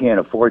 you can't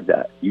afford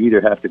that. You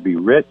either have to be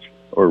rich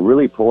or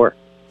really poor.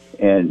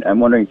 And I'm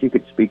wondering if you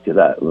could speak to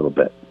that a little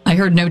bit. I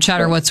heard no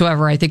chatter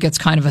whatsoever. I think it's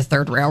kind of a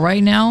third rail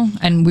right now.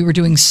 And we were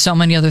doing so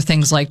many other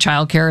things like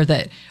childcare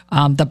that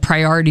the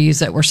priorities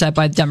that were set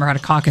by the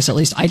Democratic caucus, at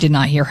least I did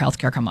not hear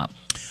healthcare come up.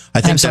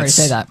 I'm sorry to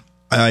say that.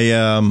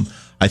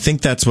 I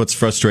think that's what's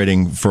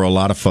frustrating for a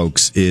lot of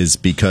folks is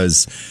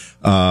because,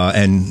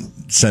 and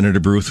Senator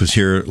Bruce was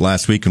here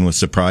last week and was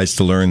surprised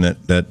to learn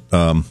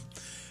that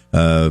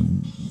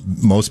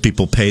most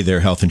people pay their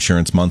health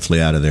insurance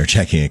monthly out of their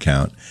checking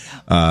account.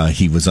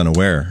 He was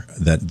unaware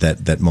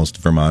that most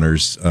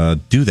Vermonters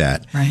do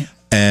that. Right.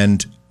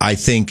 And I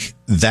think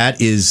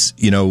that is,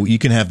 you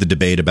can have the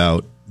debate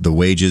about the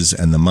wages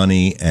and the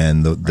money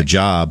and the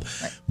job,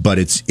 but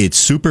it's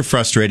super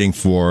frustrating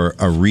for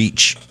a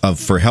reach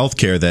for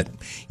healthcare that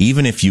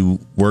even if you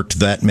worked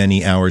that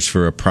many hours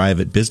for a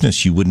private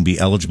business, you wouldn't be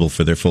eligible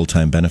for their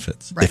full-time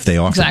benefits if they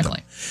offered them.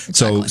 Exactly.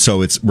 So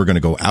we're going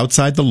to go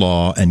outside the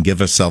law and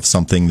give ourselves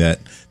something that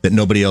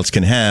nobody else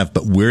can have,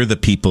 but we're the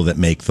people that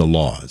make the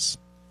laws.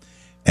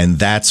 And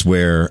that's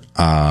where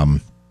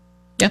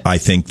I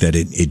think that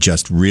it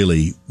just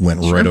really went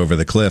right over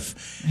the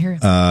cliff. I hear you.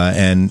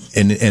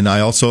 And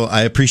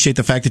I appreciate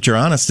the fact that you're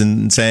honest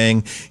in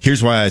saying,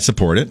 here's why I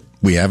support it.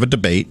 We have a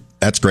debate.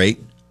 That's great.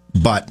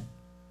 But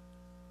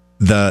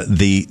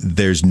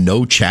there's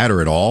no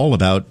chatter at all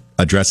about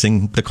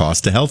addressing the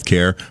cost of health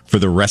care for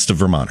the rest of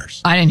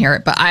Vermonters. I didn't hear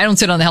it, but I don't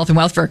sit on the Health and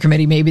Welfare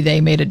Committee. Maybe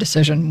they made a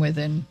decision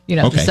within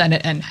the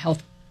Senate and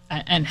Health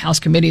and House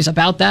committees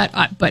about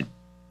that. But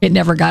it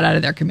never got out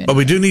of their community. But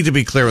we do need to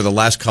be clear. The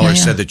last caller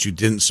said that you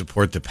didn't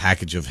support the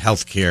package of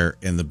health care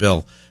in the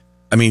bill.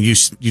 I mean,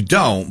 you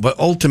don't, but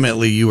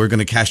ultimately you were going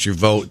to cast your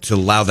vote to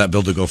allow that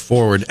bill to go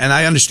forward. And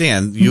I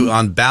understand you,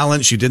 on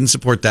balance, you didn't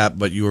support that,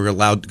 but you were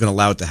going to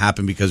allow it to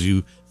happen because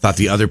you thought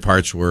the other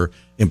parts were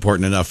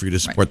important enough for you to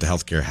support the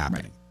health care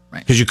happening. Right.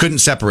 Because you couldn't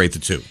separate the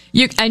two.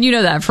 And you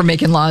know that from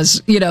making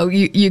laws.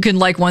 You can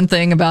like one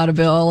thing about a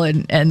bill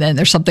and then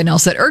there's something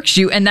else that irks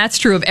you. And that's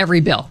true of every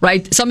bill,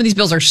 right? Some of these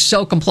bills are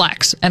so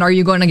complex. And are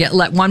you going to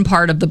let one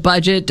part of the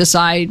budget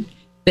decide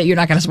that you're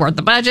not going to support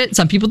the budget?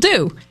 Some people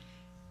do.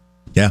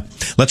 Yeah.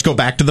 Let's go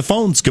back to the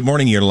phones. Good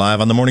morning. You're live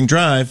on the Morning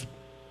Drive.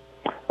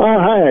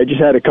 Hi. I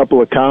just had a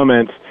couple of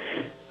comments.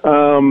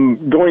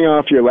 Going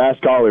off your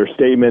last caller's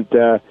statement,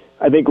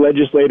 I think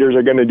legislators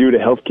are going to do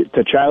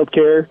to child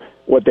care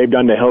what they've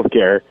done to health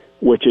care,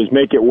 which is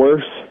make it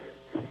worse.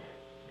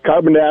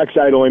 Carbon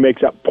dioxide only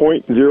makes up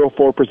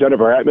 0.04%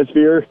 of our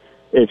atmosphere.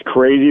 It's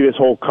crazy, this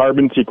whole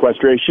carbon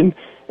sequestration.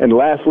 And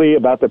lastly,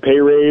 about the pay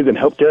raise and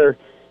health care,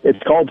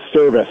 it's called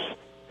service.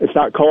 It's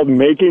not called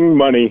making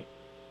money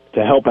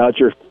to help out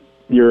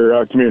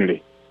your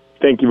community.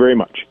 Thank you very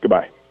much.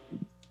 Goodbye.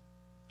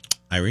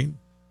 Irene,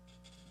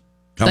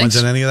 comments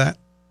on any of that?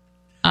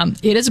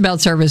 It is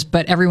about service,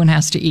 but everyone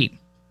has to eat.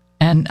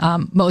 And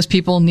most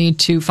people need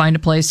to find a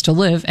place to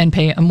live and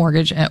pay a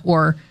mortgage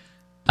or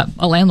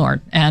a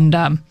landlord. And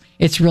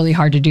it's really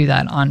hard to do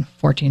that on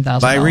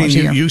 $14,000 Irene, a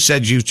year. you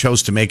said you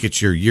chose to make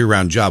it your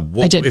year-round job.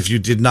 I did. If you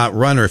did not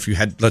run or if you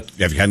hadn't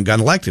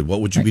gotten elected,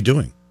 what would you be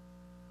doing?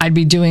 I'd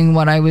be doing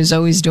what I was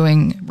always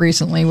doing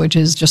recently, which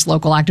is just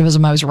local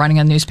activism. I was running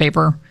a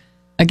newspaper,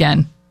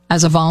 again,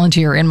 as a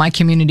volunteer in my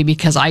community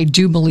because I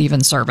do believe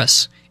in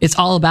service. It's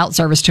all about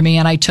service to me.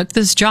 And I took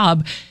this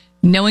job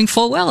knowing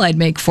full well I'd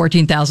make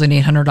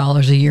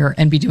 $14,800 a year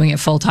and be doing it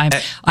full time.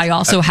 I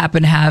also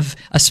happen to have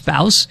a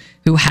spouse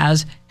who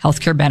has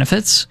healthcare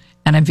benefits,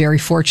 and I'm very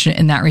fortunate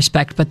in that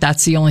respect, but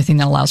that's the only thing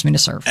that allows me to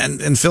serve.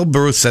 And Phil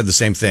Baruth said the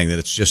same thing, that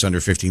it's just under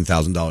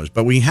 $15,000.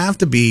 But we have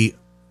to be...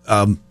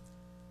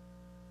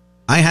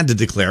 I had to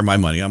declare my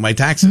money on my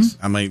taxes.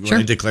 When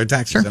I declared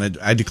taxes, and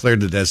I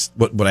declared it as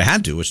what I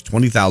had to was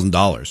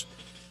 $20,000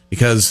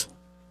 because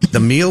the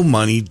meal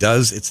money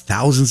it's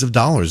thousands of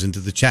dollars into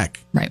the check.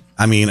 Right.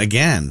 I mean,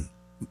 again,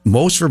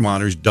 most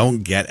Vermonters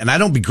don't get, and I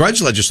don't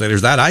begrudge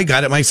legislators that. I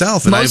got it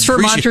myself. And most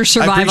Vermonters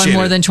survive on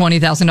more than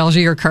 $20,000 a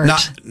year, Kurt.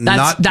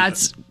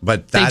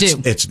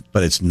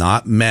 But it's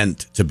not meant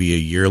to be a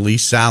yearly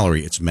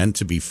salary. It's meant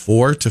to be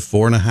 4 to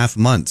 4.5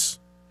 months.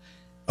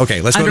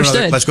 Okay, let's go to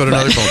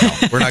another phone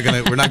call. We're not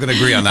gonna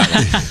agree on that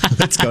one.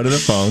 Let's go to the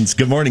phones.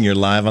 Good morning. You're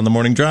live on the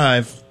Morning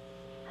Drive.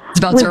 It's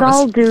about With service.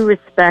 all due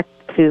respect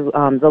to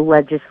the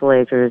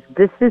legislators,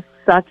 this is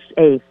such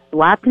a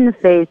slap in the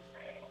face,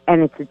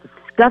 and it's a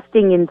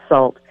disgusting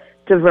insult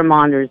to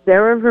Vermonters.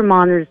 There are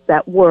Vermonters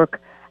that work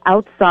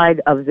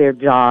outside of their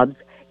jobs.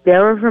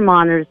 There are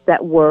Vermonters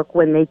that work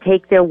when they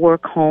take their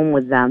work home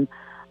with them.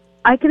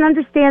 I can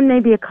understand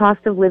maybe a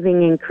cost of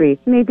living increase,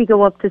 maybe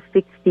go up to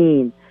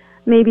 16,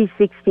 maybe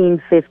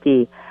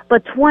 $16.50,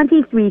 but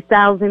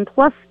 $23,000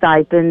 plus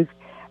stipends,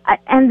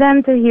 and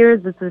then to hear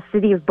that the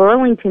city of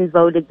Burlington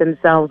voted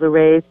themselves a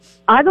raise.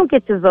 I don't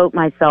get to vote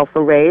myself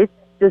a raise.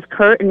 Does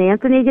Kurt and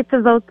Anthony get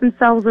to vote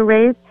themselves a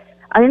raise?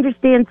 I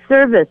understand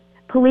service,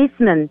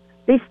 policemen.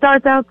 They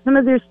start out, some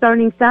of their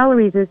starting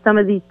salaries in some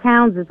of these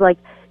towns is like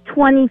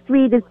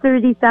 $23,000 to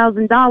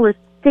 $30,000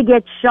 to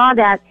get shot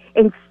at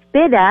and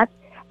spit at,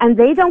 and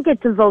they don't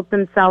get to vote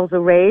themselves a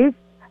raise.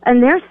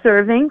 And they're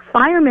serving,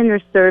 firemen are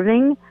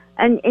serving,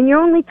 and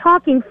you're only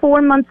talking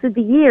 4 months of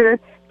the year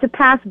to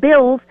pass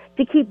bills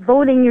to keep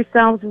voting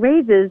yourselves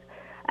raises.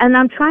 And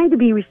I'm trying to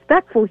be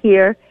respectful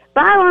here,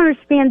 but I don't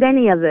understand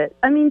any of it.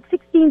 I mean,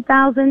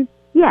 16,000,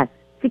 yes,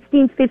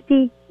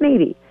 16.50,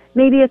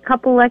 maybe a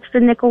couple extra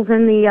nickels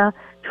in the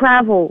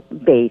travel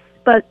base.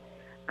 But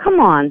come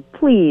on,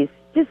 please,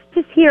 just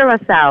hear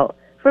us out.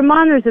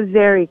 Vermonters are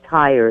very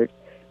tired.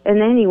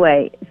 And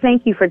anyway,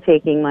 thank you for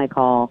taking my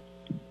call.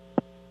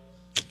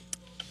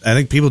 I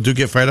think people do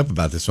get fired up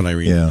about this when I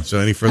read it. So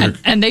any further...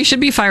 And they should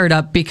be fired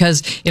up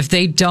because if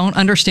they don't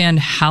understand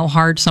how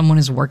hard someone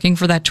is working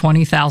for that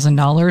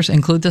 $20,000,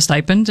 include the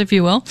stipends, if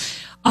you will,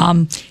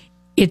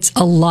 it's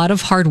a lot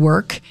of hard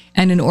work.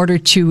 And in order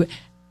to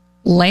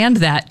land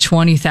that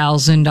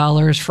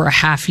 $20,000 for a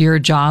half-year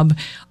job,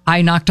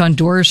 I knocked on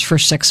doors for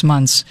 6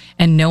 months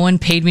and no one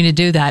paid me to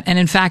do that. And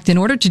in fact, in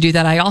order to do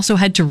that, I also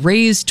had to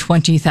raise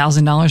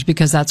 $20,000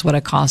 because that's what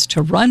it costs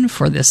to run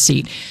for this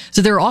seat.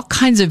 So there are all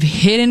kinds of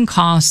hidden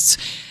costs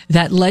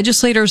that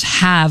legislators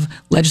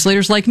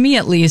like me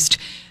at least,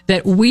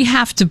 that we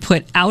have to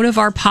put out of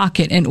our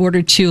pocket in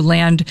order to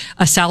land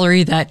a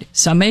salary that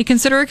some may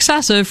consider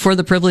excessive for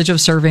the privilege of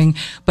serving,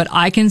 but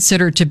I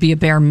consider to be a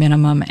bare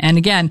minimum. And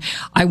again,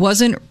 I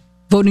wasn't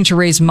voting to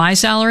raise my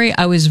salary.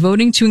 I was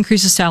voting to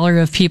increase the salary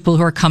of people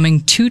who are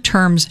coming 2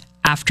 terms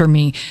after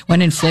me,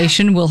 when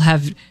inflation will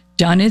have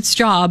done its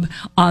job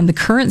on the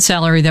current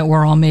salary that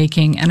we're all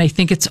making. And I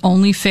think it's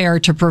only fair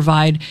to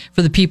provide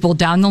for the people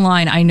down the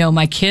line. I know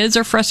my kids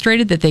are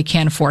frustrated that they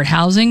can't afford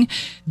housing.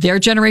 Their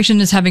generation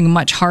is having a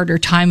much harder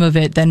time of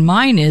it than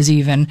mine is,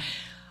 even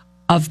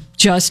of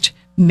just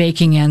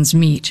making ends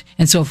meet.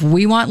 And so if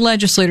we want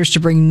legislators to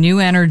bring new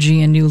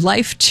energy and new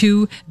life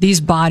to these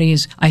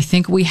bodies, I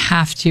think we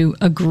have to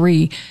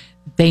agree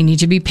they need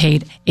to be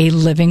paid a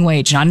living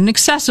wage, not an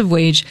excessive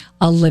wage,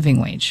 a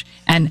living wage.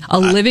 And a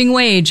living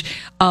wage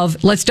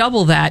of, let's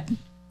double that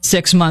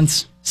 6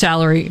 months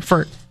salary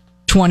for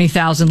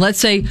 $20,000, let's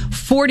say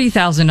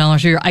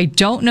 $40,000 a year. I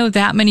don't know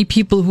that many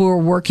people who are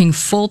working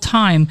full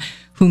time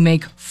who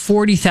make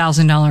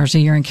 $40,000 a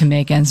year and can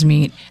make ends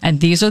meet. And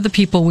these are the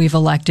people we've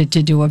elected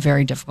to do a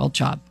very difficult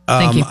job.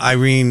 Thank you.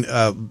 Irene,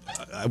 I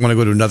want to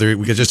go to another,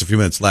 we got just a few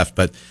minutes left,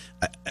 but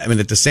I mean,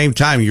 at the same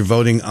time, you're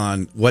voting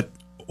on what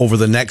over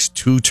the next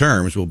 2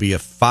 terms will be a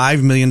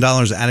 $5 million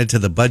added to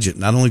the budget,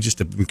 not only just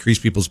to increase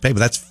people's pay, but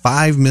that's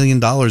 $5 million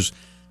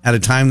at a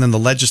time then the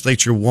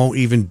legislature won't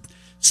even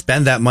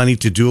spend that money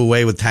to do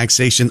away with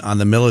taxation on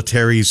the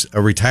military's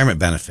retirement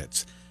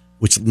benefits,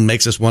 which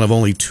makes us one of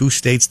only 2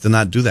 states to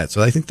not do that.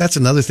 So I think that's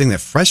another thing that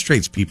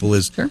frustrates people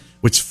is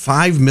which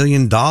 $5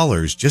 million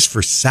just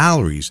for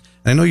salaries.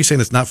 And I know you're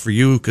saying it's not for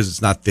you because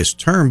it's not this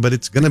term, but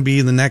it's going to be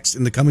in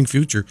the coming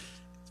future.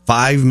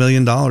 $5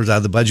 million out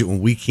of the budget when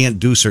we can't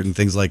do certain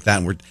things like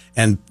that.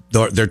 And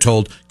they're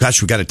told,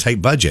 gosh, we've got a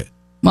tight budget.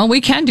 Well,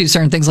 we can do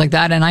certain things like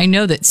that. And I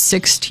know that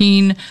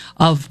 16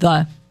 of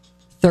the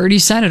 30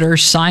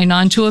 senators signed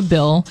on to a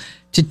bill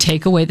to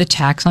take away the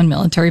tax on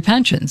military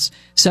pensions.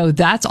 So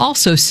that's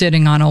also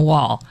sitting on a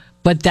wall.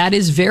 But that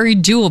is very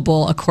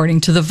doable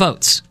according to the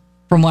votes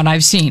from what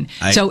I've seen.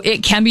 So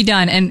it can be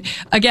done. And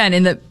again,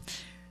 in the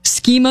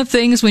scheme of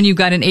things, when you've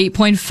got an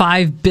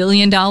 $8.5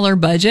 billion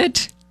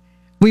budget,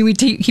 we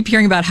keep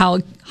hearing about how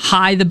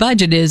high the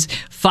budget is.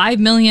 $5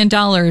 million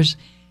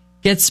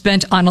gets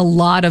spent on a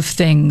lot of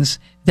things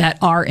that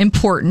are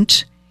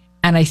important.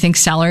 And I think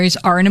salaries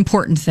are an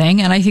important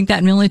thing. And I think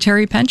that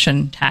military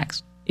pension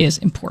tax is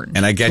important.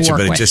 And I get you,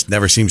 but it just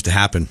never seems to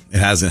happen. It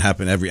hasn't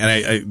happened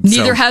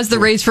Neither has the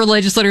raise for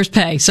legislators'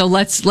 pay. So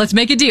let's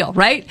make a deal,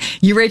 right?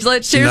 You raise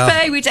legislators'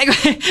 pay, we take,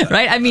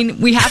 right? I mean,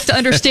 we have to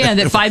understand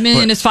that $5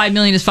 million is $5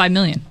 million is $5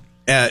 million.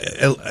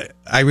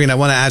 Irene, I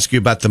want to ask you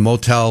about the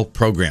motel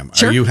program.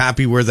 Sure. Are you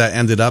happy where that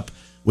ended up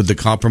with the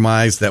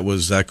compromise that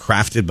was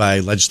crafted by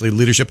legislative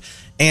leadership?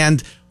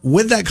 And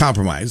with that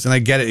compromise, and I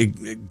get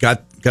it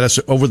got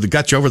you over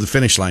the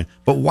finish line,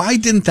 but why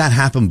didn't that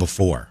happen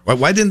before?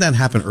 Why didn't that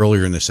happen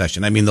earlier in the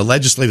session? I mean, the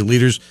legislative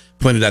leaders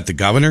pointed at the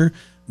governor,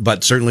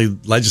 but certainly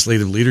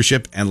legislative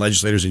leadership and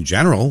legislators in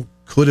general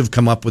could have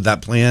come up with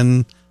that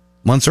plan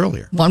months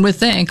earlier. One would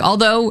think,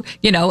 although,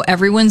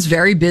 everyone's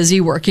very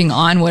busy working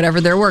on whatever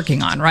they're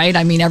working on, right?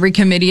 I mean, every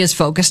committee is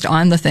focused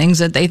on the things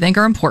that they think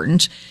are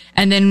important.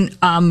 And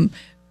then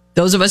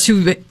those of us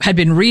who had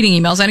been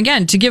reading emails, and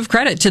again, to give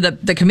credit to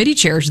the committee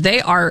chairs, they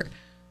are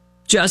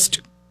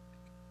just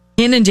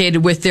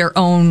inundated with their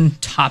own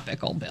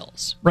topical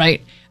bills,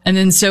 right? And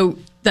then so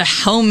the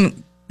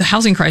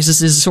housing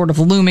crisis is sort of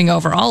looming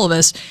over all of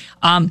us.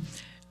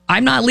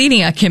 I'm not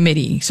leading a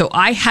committee, so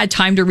I had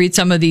time to read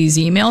some of these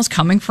emails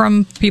coming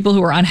from people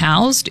who are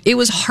unhoused. It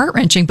was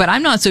heart-wrenching, but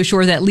I'm not so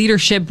sure that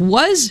leadership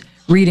was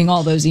reading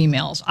all those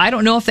emails. I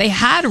don't know if they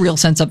had a real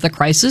sense of the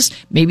crisis.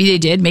 Maybe they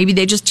did. Maybe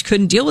they just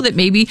couldn't deal with it.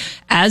 Maybe,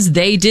 as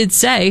they did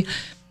say,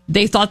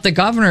 they thought the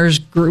governor's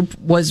group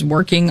was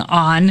working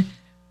on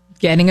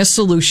getting a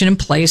solution in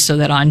place so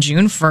that on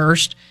June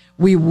 1st,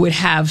 we would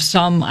have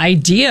some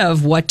idea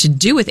of what to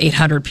do with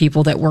 800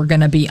 people that were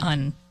going to be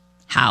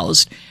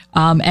unhoused.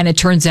 And it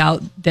turns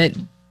out that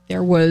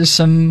there was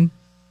some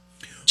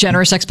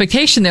generous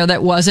expectation there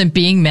that wasn't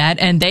being met.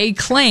 And they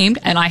claimed,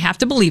 and I have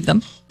to believe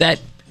them, that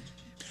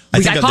I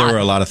think there were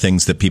a lot of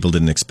things that people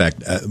didn't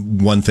expect.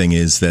 One thing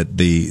is that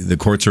the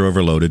courts are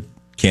overloaded.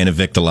 Can't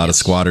evict a lot of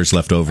squatters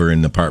left over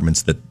in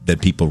apartments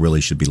that people really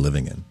should be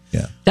living in.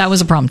 Yeah, that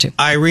was a problem too.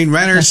 Irene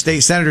Wrenner, State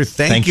Senator,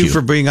 thank you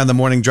for being on the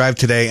morning drive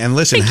today. And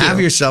listen, have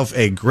yourself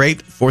a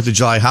great 4th of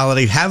July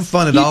holiday. Have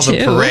fun at all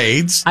the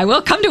parades. I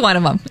will come to one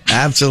of them.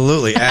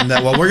 Absolutely. And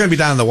well, we're going to be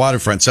down on the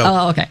waterfront.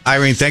 So, okay.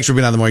 Irene, thanks for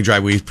being on the morning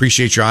drive. We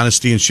appreciate your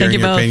honesty and sharing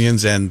your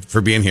opinions and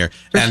for being here.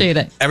 Appreciate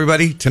it.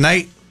 Everybody,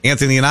 tonight,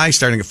 Anthony and I,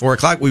 starting at 4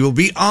 o'clock, we will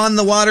be on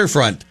the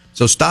waterfront.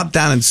 So stop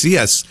down and see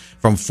us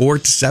from 4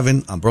 to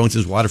 7 on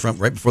Burlington's waterfront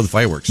right before the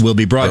fireworks. We'll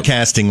be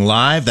broadcasting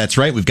live. That's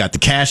right. We've got the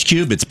Cash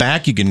Cube. It's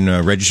back. You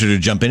can register to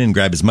jump in and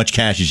grab as much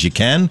cash as you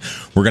can.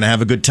 We're going to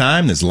have a good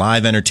time. There's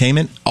live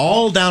entertainment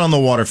all down on the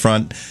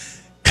waterfront.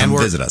 Come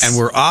visit us. And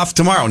we're off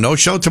tomorrow. No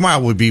show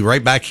tomorrow. We'll be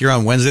right back here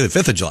on Wednesday, the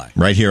 5th of July.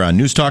 Right here on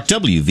News Talk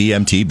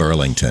WVMT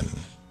Burlington.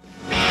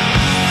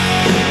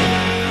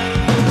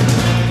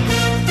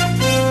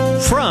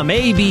 From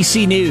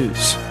ABC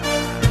News,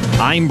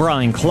 I'm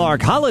Brian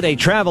Clark. Holiday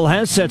travel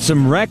has set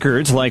some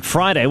records, like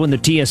Friday when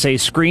the TSA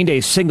screened a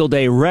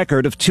single-day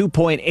record of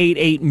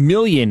 2.88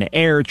 million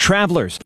air travelers.